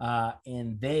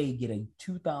 and they get a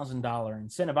 $2,000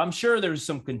 incentive. I'm sure there's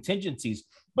some contingencies,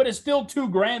 but it's still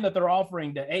 $2,000 that they're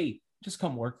offering to, hey, just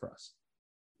come work for us.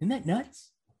 Isn't that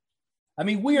nuts? I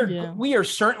mean, we are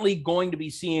certainly going to be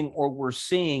seeing, or we're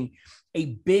seeing, a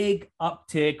big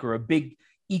uptick or a big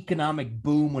economic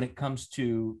boom when it comes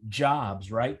to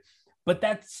jobs, right? But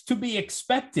that's to be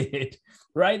expected,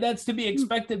 right? That's to be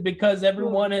expected because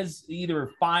everyone is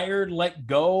either fired, let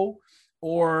go,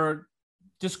 or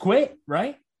just quit,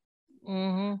 right?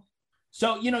 Mm-hmm.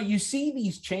 So, you see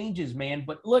these changes, man.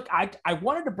 But look, I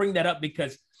wanted to bring that up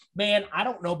because, man, I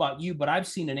don't know about you, but I've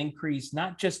seen an increase,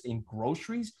 not just in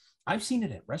groceries. I've seen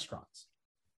it at restaurants.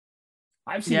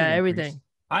 I've seen everything.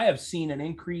 I have seen an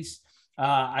increase.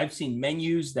 I've seen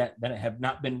menus that have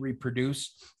not been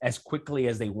reproduced as quickly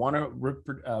as they want to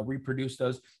reproduce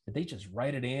those, that they just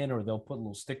write it in, or they'll put a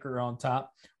little sticker on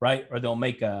top, right? Or they'll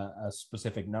make a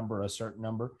specific number, a certain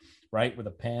number, right, with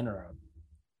a pen or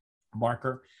a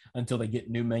marker until they get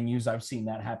new menus. I've seen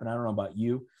that happen. I don't know about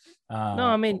you. No,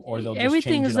 I mean, or they'll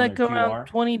everything is like around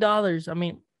QR. $20. I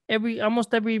mean,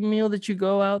 almost every meal that you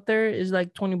go out there is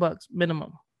like $20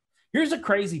 minimum. Here's the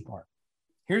crazy part.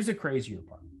 Here's the crazier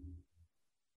part.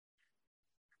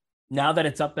 Now that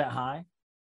it's up that high,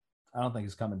 I don't think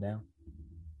it's coming down.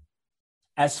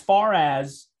 As far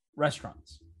as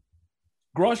restaurants,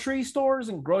 grocery stores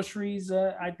and groceries,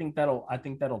 I think that'll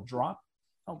drop.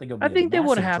 I don't think it'll be. I think they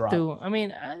would have to. I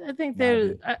mean, I think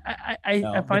they're.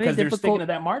 I find it difficult. They're sticking to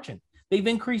that margin. They've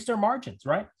increased their margins,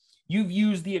 right? You've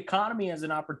used the economy as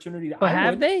an opportunity to. But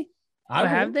have they?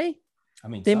 Have they? I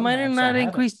mean, they might have not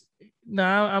increased.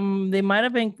 No, they might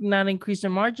have been not increased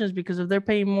their margins, because if they're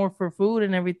paying more for food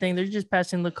and everything, they're just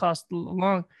passing the cost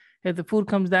along. If the food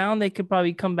comes down, they could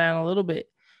probably come down a little bit.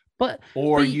 But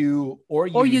you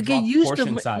get used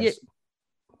to size.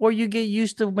 Or you get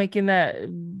used to making that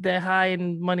high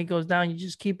and money goes down. You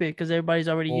just keep it because everybody's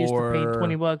already used to paying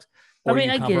 $20. I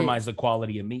mean, I compromise the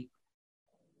quality of meat.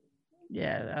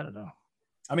 Yeah, I don't know.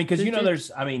 I mean, because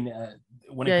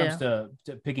when it comes to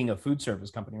picking a food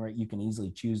service company, right, you can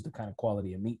easily choose the kind of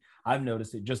quality of meat. I've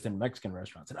noticed it just in Mexican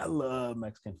restaurants, and I love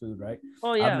Mexican food, right?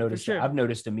 Oh yeah, I've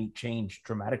noticed the meat change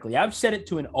dramatically. I've said it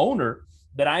to an owner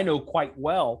that I know quite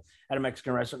well at a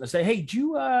Mexican restaurant. They say, "Hey, did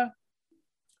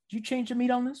you change the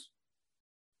meat on this?"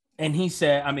 And he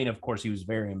said, I mean, of course, he was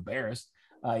very embarrassed.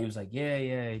 He was like,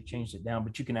 "Yeah, he changed it down,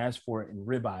 but you can ask for it in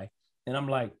ribeye." And I'm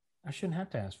like, I shouldn't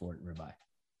have to ask for it in ribeye.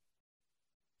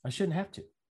 I shouldn't have to.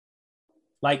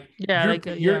 Like,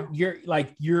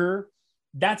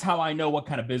 that's how I know what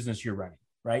kind of business you're running,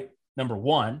 right? Number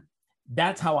one,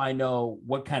 that's how I know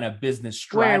what kind of business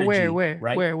strategy. Where?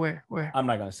 Right? Where? I'm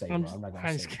not going to say. I'm not going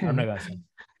to say.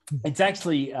 It's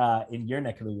actually in your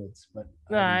neck of the woods, but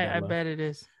no, I bet it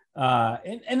is.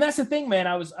 And that's the thing, man.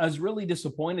 I was really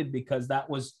disappointed because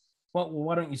that was, well,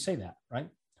 why don't you say that, right?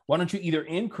 Why don't you either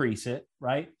increase it,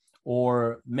 right,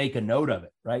 or make a note of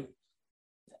it, right?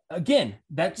 Again,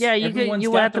 that's you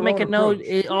have to make a note.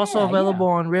 It's also available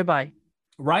on ribeye,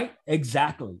 right?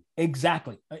 Exactly.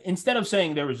 Instead of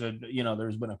saying there's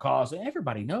been a cost,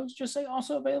 everybody knows. Just say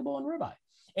also available on ribeye,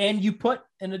 and you put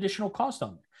an additional cost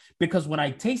on it. Because when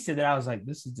I tasted it, I was like,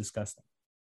 this is disgusting.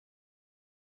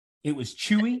 It was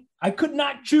chewy. I could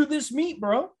not chew this meat,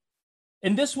 bro.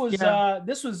 And this was it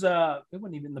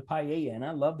wasn't even the paella, and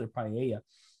I love their paella.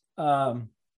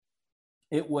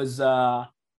 It was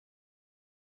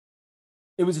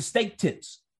a steak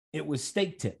tips. It was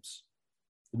steak tips.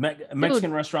 A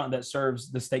Mexican restaurant that serves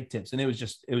the steak tips, and it was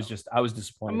just I was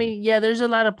disappointed. I mean, yeah, there's a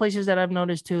lot of places that I've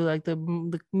noticed too, like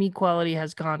the meat quality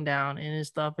has gone down and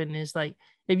stuff, and it's like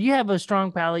if you have a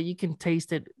strong palate, you can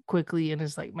taste it quickly, and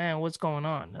it's like, man, what's going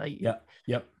on? Like,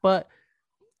 yep. But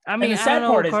I mean, and the sad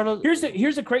part is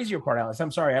here's the crazier part, Alex.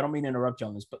 I'm sorry, I don't mean to interrupt you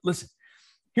on this, but listen,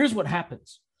 here's what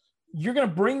happens. You're gonna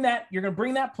bring that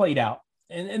plate out,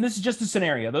 and this is just a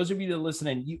scenario. Those of you that are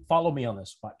listening, you follow me on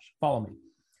this. Watch, follow me.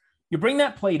 You bring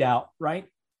that plate out, right?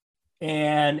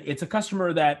 And it's a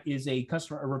customer that is a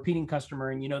repeating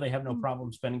customer, and they have no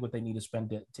problem spending what they need to spend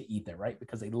to eat there, right?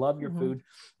 Because they love your food,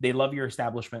 they love your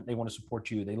establishment, they want to support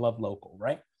you, they love local,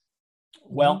 right?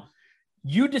 Well,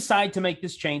 you decide to make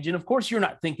this change, and of course, you're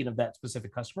not thinking of that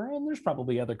specific customer, and there's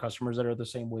probably other customers that are the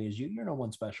same way as you. You're no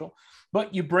one special,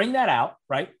 but you bring that out,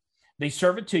 right? They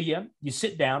serve it to you. You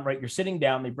sit down, right? You're sitting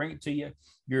down. They bring it to you.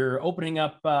 You're opening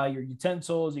up your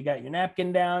utensils. You got your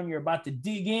napkin down. You're about to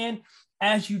dig in.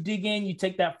 As you dig in, you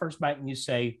take that first bite and you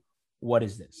say, "What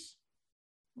is this?"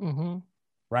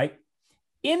 Right?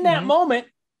 In that moment,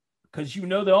 because you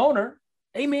know the owner,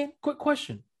 Hey man, quick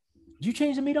question. Did you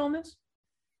change the meat on this?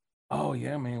 Oh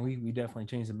yeah, man. We definitely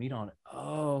changed the meat on it.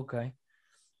 Oh, okay.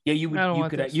 Yeah, you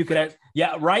could ask.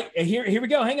 Yeah, right. Here we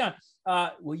go. Hang on.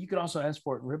 Well, you could also ask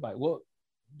for it in ribeye. Well,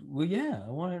 yeah,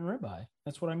 I want it in ribeye.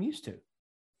 That's what I'm used to.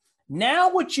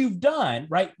 Now, what you've done,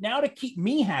 right? Now to keep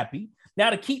me happy, now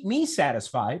to keep me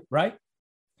satisfied, right?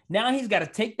 Now he's got to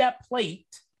take that plate,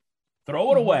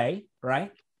 throw it away,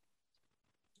 right?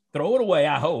 Throw it away,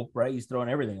 I hope, right? He's throwing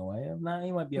everything away. If not,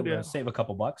 he might be able to save a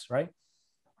couple bucks, right?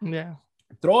 Yeah.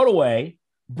 Throw it away,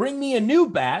 bring me a new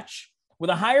batch with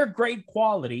a higher grade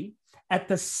quality at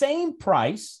the same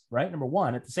price, right? Number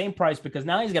one, at the same price, because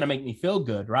now he's got to make me feel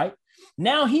good, right?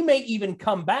 Now he may even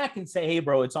come back and say, hey,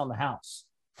 bro, it's on the house.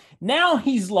 Now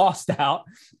he's lost out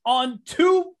on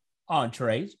 2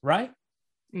 entrees, right?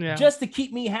 Yeah. Just to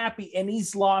keep me happy. And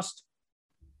he's lost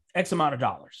X amount of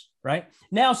dollars, right?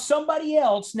 Now somebody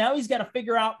else, now he's got to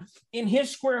figure out in his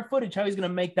square footage how he's going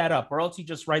to make that up, or else he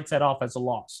just writes that off as a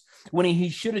loss when he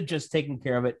should have just taken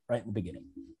care of it right in the beginning.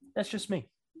 That's just me.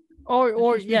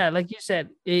 Or yeah, like you said,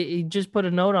 it just put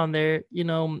a note on there,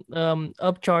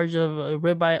 upcharge of a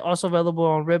ribeye, also available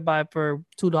on ribeye for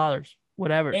 $2,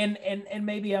 whatever. And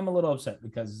maybe I'm a little upset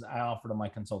because I offered him my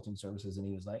consulting services and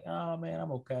he was like, oh man,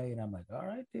 I'm okay. And I'm like, all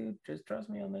right, dude, just trust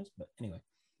me on this. But anyway.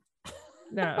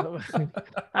 No,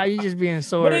 are you just being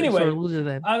sore? But anyway, sore loser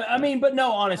then? I mean, but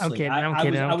no, honestly, I'm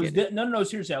kidding. No,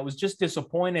 seriously, I was just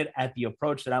disappointed at the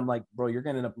approach that I'm like, bro, you're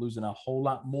going to end up losing a whole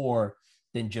lot more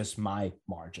than just my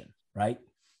margin, right?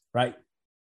 Right.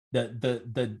 The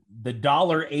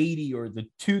 $1.80 or the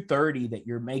 $2.30 that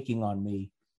you're making on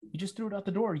me, you just threw it out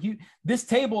the door. This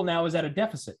table now is at a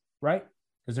deficit, right?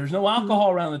 Because there's no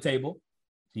alcohol around the table,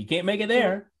 so you can't make it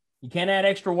there. You can't add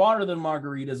extra water than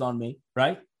margaritas on me,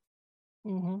 right?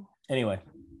 Mm-hmm. Anyway,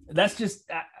 that's just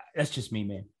me,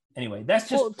 man. Anyway, that's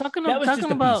just talking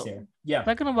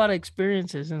about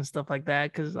experiences and stuff like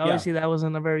that, because obviously that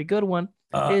wasn't a very good one.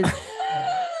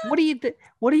 What do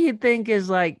you think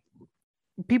is like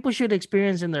people should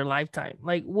experience in their lifetime?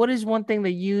 Like, what is one thing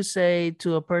that you say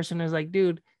to a person is like,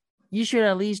 dude, you should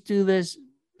at least do this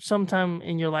sometime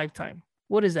in your lifetime?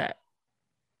 What is that?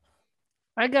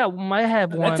 I have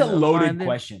one. That's a loaded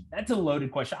question.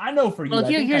 I know for you. Well,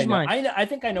 here's mine. I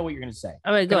think I know what you're going to say.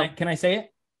 All right, go. Can I say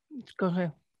it? Go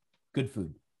ahead. Good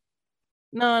food.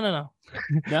 No. No?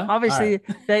 Obviously,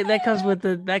 right. that comes with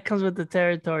the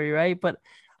territory, right? But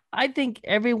I think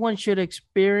everyone should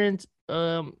experience,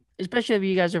 especially if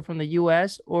you guys are from the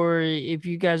U.S. or if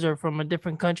you guys are from a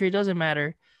different country. It doesn't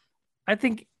matter. I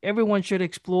think everyone should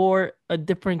explore a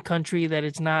different country that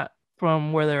it's not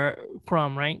from where they're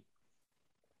from, right?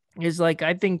 It's like,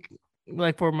 I think,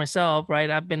 like for myself, right?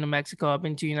 I've been to Mexico. I've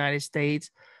been to United States.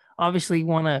 Obviously,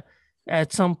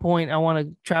 at some point, I want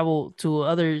to travel to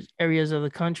other areas of the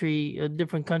country,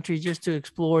 different countries, just to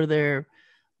explore their,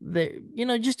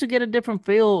 just to get a different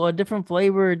feel, a different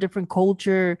flavor, a different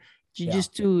culture,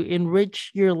 just to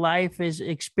enrich your life as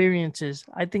experiences.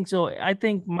 I think so. I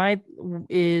think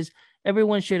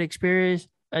everyone should experience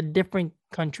a different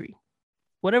country,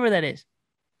 whatever that is.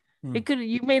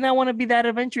 You may not want to be that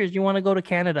adventurous. You want to go to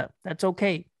Canada. That's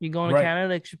okay. You go to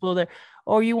Canada, explore there.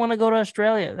 Or you want to go to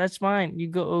Australia. That's fine. You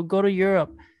go to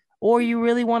Europe. Or you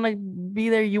really want to be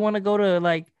there. You want to go to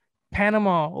like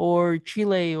Panama or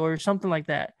Chile or something like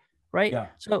that. Right. Yeah.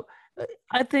 So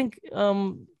I think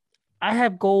I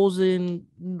have goals in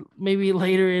maybe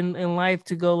later in life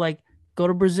to go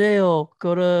to Brazil,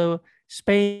 go to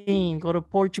Spain, go to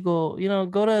Portugal,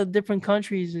 go to different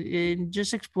countries and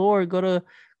just explore, go to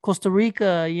Costa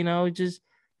Rica,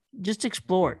 just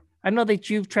explore. I know that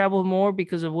you've traveled more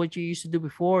because of what you used to do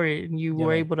before and you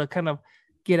were able to kind of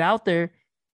get out there.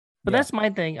 But that's my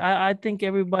thing. I think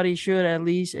everybody should at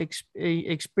least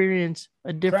experience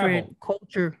a different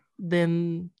culture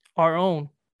than our own,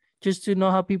 just to know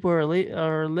how people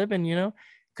are living,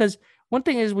 because one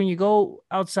thing is when you go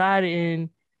outside and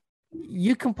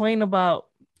you complain about,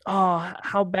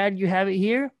 how bad you have it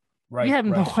here. Right, you have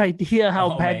no idea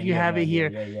how bad you have it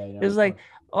here. It's like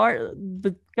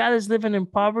the guy that's living in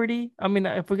poverty. I mean,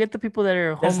 I forget the people that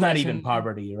are homeless. That's not even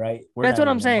poverty, right? That's what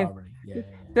I'm saying.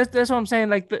 That's what I'm saying.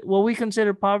 Like what we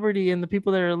consider poverty, and the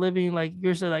people that are living like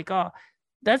you're saying, like,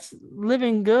 that's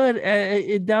living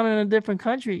good down in a different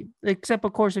country. Except,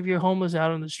 of course, if you're homeless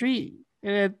out on the street,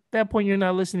 and at that point, you're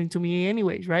not listening to me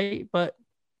anyways, right? But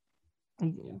I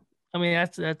mean,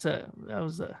 that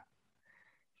was a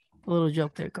little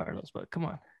joke there, Carlos, but come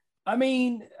on. I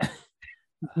mean,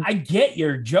 I get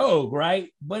your joke,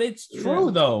 right? But it's true,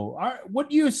 though.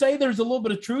 What do you say? There's a little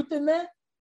bit of truth in that?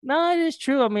 No, it is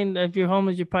true. I mean, if you're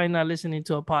homeless, you're probably not listening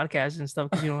to a podcast and stuff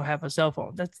because you don't have a cell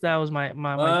phone. That was my joke.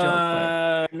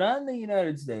 But not in the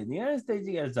United States. In the United States,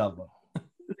 you got a cell phone.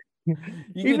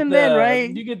 Even then,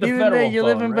 right? You get the Even federal then, you're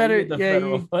phone, living right? better. You get the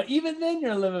federal phone. Even then,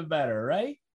 you're living better,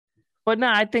 right? But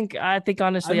no, I think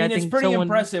honestly, I mean, it's pretty someone,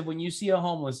 impressive when you see a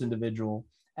homeless individual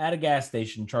at a gas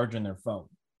station charging their phone.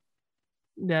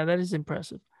 Yeah, that is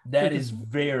impressive. That is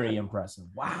very impressive.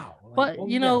 Wow. Like, but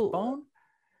you know, phone?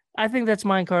 I think that's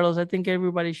mine, Carlos. I think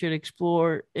everybody should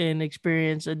explore and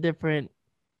experience a different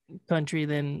country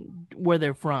than where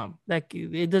they're from. Like,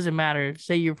 it doesn't matter.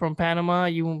 Say you're from Panama,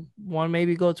 you want to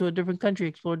maybe go to a different country,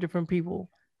 explore different people.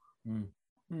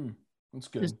 That's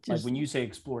good. Just, like when you say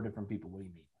explore different people, what do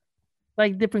you mean?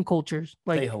 Like different cultures,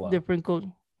 like different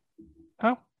culture.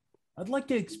 Huh? I'd like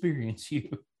to experience you.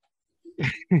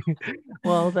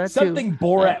 Well, that's something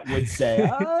Borat would say.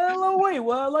 Hello, wait.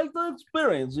 Well, I'd like to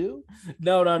experience you.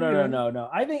 No.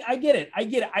 I think I get it.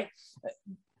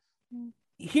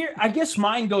 I guess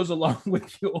mine goes along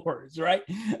with yours, right?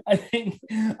 I think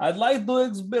I'd like to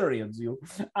experience you.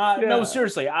 No,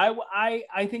 seriously, I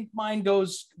think mine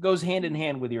goes hand in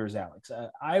hand with yours, Alex.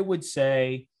 I would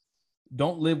say,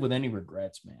 don't live with any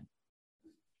regrets, man.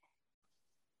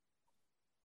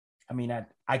 I mean,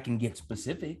 I can get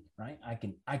specific, right?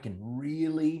 I can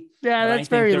really. Yeah, that's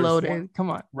very loaded. Come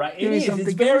on, right? It is.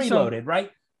 It's very loaded, right?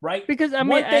 Right. Because I mean,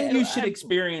 one thing you should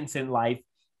experience in life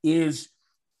is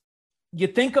you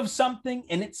think of something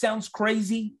and it sounds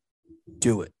crazy,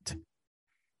 do it.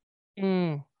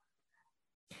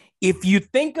 If you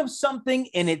think of something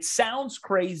and it sounds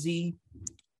crazy,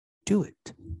 do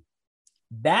it.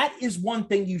 That is one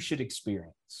thing you should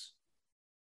experience,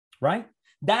 right?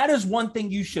 That is one thing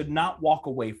you should not walk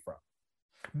away from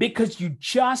because you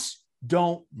just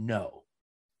don't know,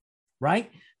 right?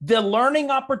 The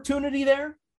learning opportunity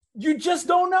there, you just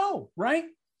don't know, right?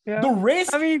 Yeah. The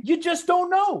risk, you just don't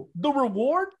know. The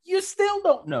reward, you still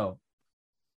don't know.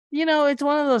 You know, it's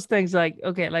one of those things like,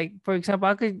 okay, like for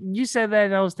example, you said that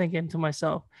and I was thinking to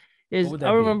myself, I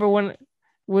remember when,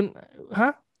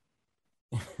 huh?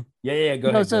 Yeah, go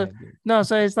ahead. So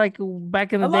it's like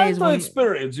back in the days when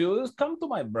experience you come to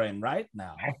my brain right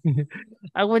now.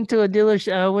 I went to a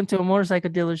dealership. I went to a motorcycle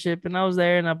dealership, and I was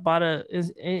there, and I bought an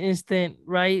instant.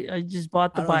 Right, I just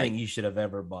bought the bike. I don't think you should have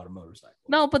ever bought a motorcycle.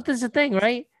 No, but that's the thing,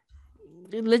 right?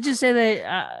 Let's just say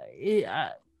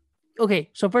that. Okay,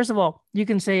 so first of all, you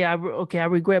can say I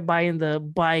regret buying the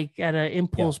bike at an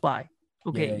impulse buy.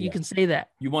 Okay, you can say that.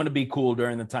 You want to be cool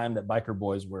during the time that biker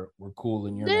boys were cool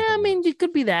in your. Yeah, I mean, it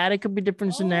could be that. It could be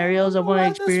different scenarios. I want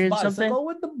to experience something.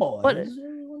 With the boys.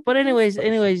 But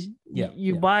anyways,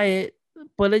 you buy it.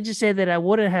 But let's just say that I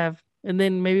wouldn't have, and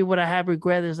then maybe what I have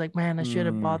regret is like, man, I should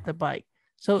have bought the bike.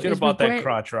 So should have bought that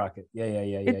crotch rocket. Yeah.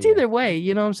 It's either way.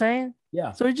 You know what I'm saying?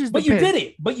 Yeah. So it just. But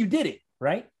depends. You did it,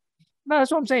 right? No, that's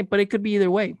what I'm saying. But it could be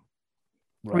either way.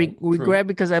 Right. Regret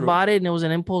because I bought it and it was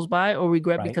an impulse buy, or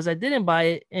regret because I didn't buy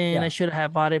it and I should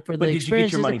have bought it for the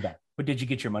experience. Did you get your money back? But did you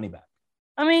get your money back?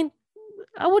 I mean,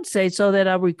 I would say so that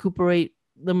I recuperate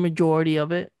the majority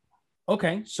of it.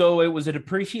 Okay, so it was a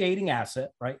depreciating asset,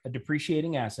 right? A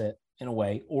depreciating asset in a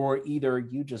way, or either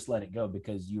you just let it go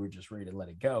because you were just ready to let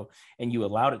it go and you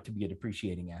allowed it to be a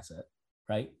depreciating asset,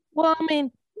 right? Well, I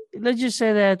mean, let's just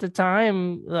say that at the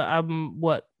time,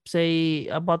 say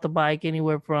I bought the bike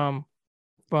anywhere from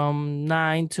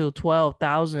 9 to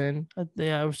 12,000,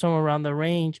 somewhere around the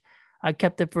range. I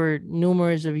kept it for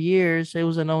numerous of years. It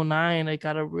was an 09. I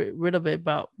got rid of it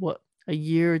about a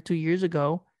year or 2 years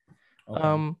ago.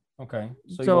 Okay.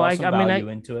 So you lost some value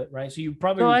into it, right? So you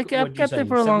probably I kept it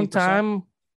for a long time,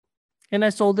 and I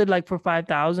sold it like for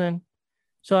 5,000.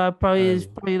 So I probably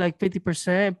like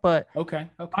 50%, but okay.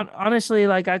 Honestly,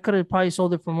 like I could have probably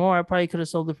sold it for more. I probably could have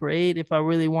sold it for 8 if I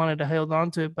really wanted to hold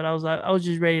on to it. But I was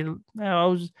just ready to.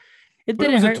 It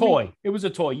was a toy. Me. It was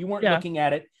a toy. You weren't looking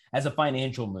at it as a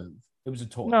financial move. It was a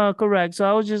toy. No, correct. So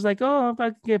I was just like, oh, if I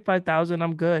could get 5,000,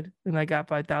 I'm good, and I got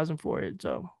 5,000 for it.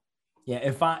 So yeah,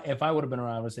 if I would have been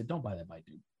around, I would say, don't buy that bike,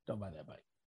 dude. Don't buy that bike.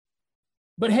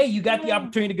 But hey, you got the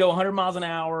opportunity to go 100 miles an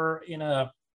hour in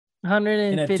a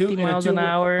 150 miles an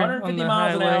hour. 150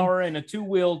 miles an hour in a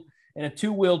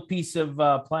two-wheeled piece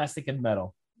of plastic and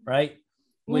metal, right?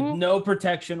 With no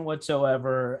protection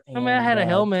whatsoever. And, I had a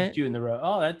helmet. You in the road.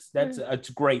 Oh, that's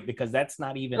great because that's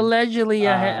not even. Allegedly,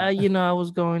 I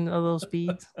was going a little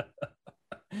speed.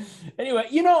 Anyway,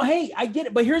 hey, I get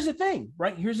it, but here's the thing,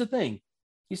 right? Here's the thing,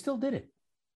 you still did it.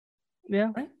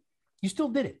 Yeah. Right. You still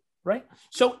did it, right?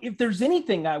 So if there's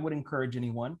anything I would encourage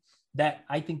anyone that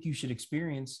I think you should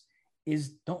experience is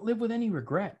don't live with any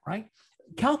regret, right?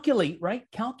 calculate, right?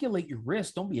 Calculate your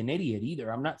risk. Don't be an idiot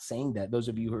either. I'm not saying that. Those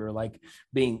of you who are like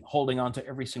holding on to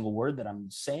every single word that I'm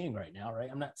saying right now, right?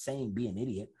 I'm not saying be an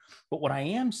idiot, but what I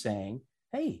am saying,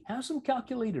 hey, have some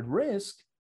calculated risk,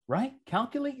 right?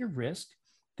 Calculate your risk.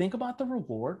 Think about the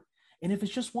reward. And if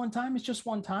it's just one time, it's just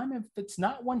one time. If it's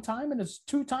not one time and it's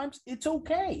 2 times, it's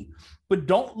okay. But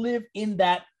don't live in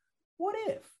that, what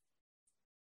if?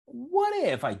 What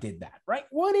if I did that, right?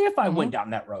 What if I went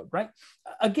down that road, right?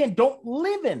 Again, don't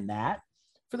live in that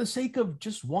for the sake of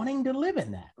just wanting to live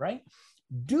in that, right?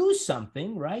 Do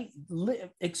something, right?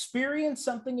 Experience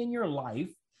something in your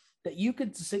life that you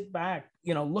could sit back,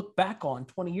 look back on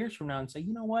 20 years from now and say,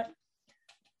 you know what?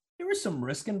 There was some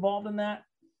risk involved in that,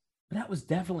 but that was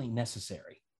definitely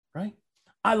necessary, right?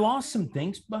 I lost some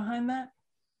things behind that,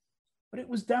 but it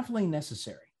was definitely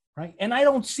necessary, right? And I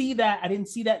didn't see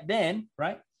that then,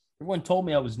 right? Everyone told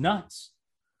me I was nuts,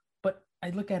 but I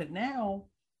look at it now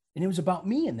and it was about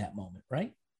me in that moment,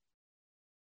 right?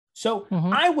 So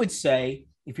I would say,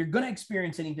 if you're going to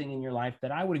experience anything in your life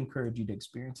that I would encourage you to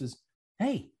experience is,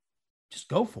 hey, just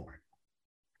go for it.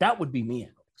 That would be me,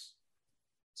 Alex.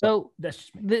 So that's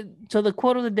just me. So the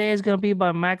quote of the day is going to be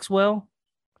by Maxwell.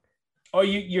 Oh,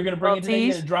 you're going to bring it today?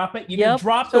 You're going to drop it? You're going to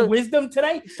drop the wisdom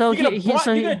today? So you're going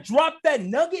to drop that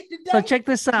nugget today? So check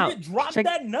this out. You're going to drop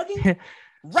that nugget?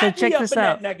 Wrap me up in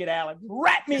that nugget, Alex.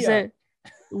 Wrap me up.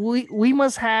 We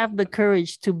must have the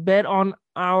courage to bet on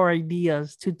our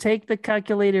ideas, to take the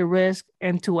calculated risk,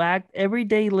 and to act.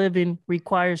 Everyday living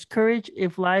requires courage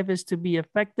if life is to be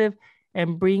effective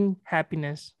and bring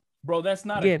happiness. Bro, that's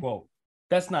not a quote.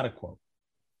 That's not a quote.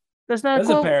 That's not a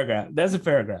quote. That's a paragraph. That's a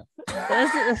paragraph.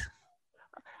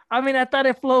 I thought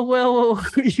it flowed well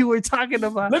what you were talking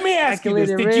about. Let me ask you this.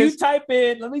 Did you type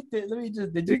in,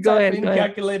 did you type in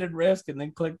calculated risk and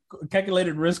then click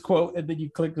calculated risk quote and then you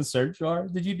click the search bar?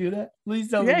 Did you do that? Please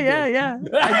tell me. Yeah.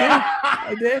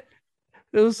 I did.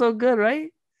 It was so good,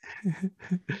 right?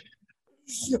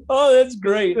 Oh, that's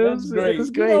great. That's great.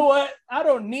 You know what? I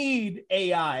don't need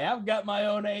AI. I've got my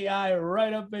own AI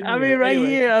right up in here.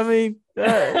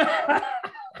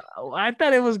 I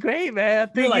thought it was great, man.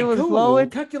 I think it was flowing.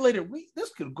 Calculated.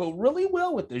 This could go really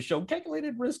well with this show.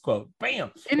 Calculated risk quote.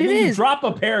 Bam. And then you drop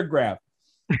a paragraph.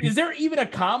 Is there even a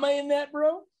comma in that,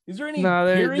 bro? Is there any? No,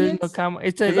 there's no comma.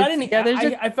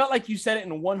 I felt like you said it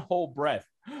in one whole breath.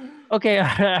 Okay, all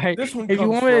right. This one if you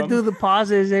want me to do the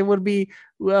pauses, it would be,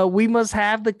 we must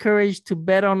have the courage to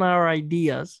bet on our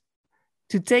ideas,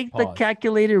 to take the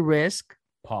calculated risk,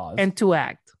 and to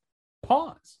act.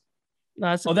 Pause. No,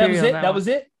 that's that was it. That was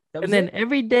it. Then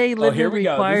everyday living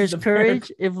requires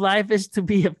courage if life is to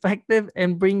be effective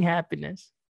and bring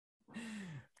happiness.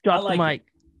 Drop the mic.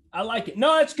 I like it.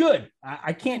 No, it's good.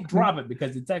 I can't drop it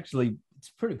because it's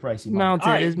pretty pricey. Mounted.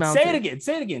 All right, is mounted.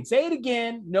 Say it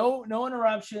again. No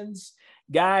interruptions.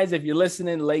 Guys, if you're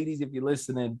listening, ladies, if you're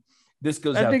listening, this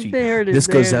goes out to you. This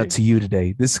goes out to you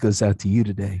today. This goes out to you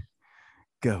today.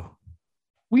 Go.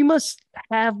 We must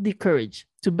have the courage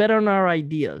to bet on our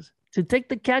ideas, to take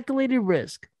the calculated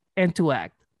risk, and to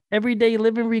act. Everyday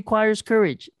living requires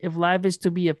courage if life is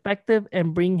to be effective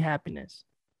and bring happiness.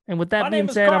 And with that being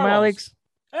said, I'm Alex.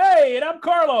 Hey, and I'm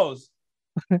Carlos.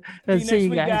 See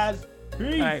you guys.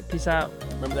 Peace. All right, peace out.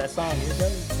 Remember that song?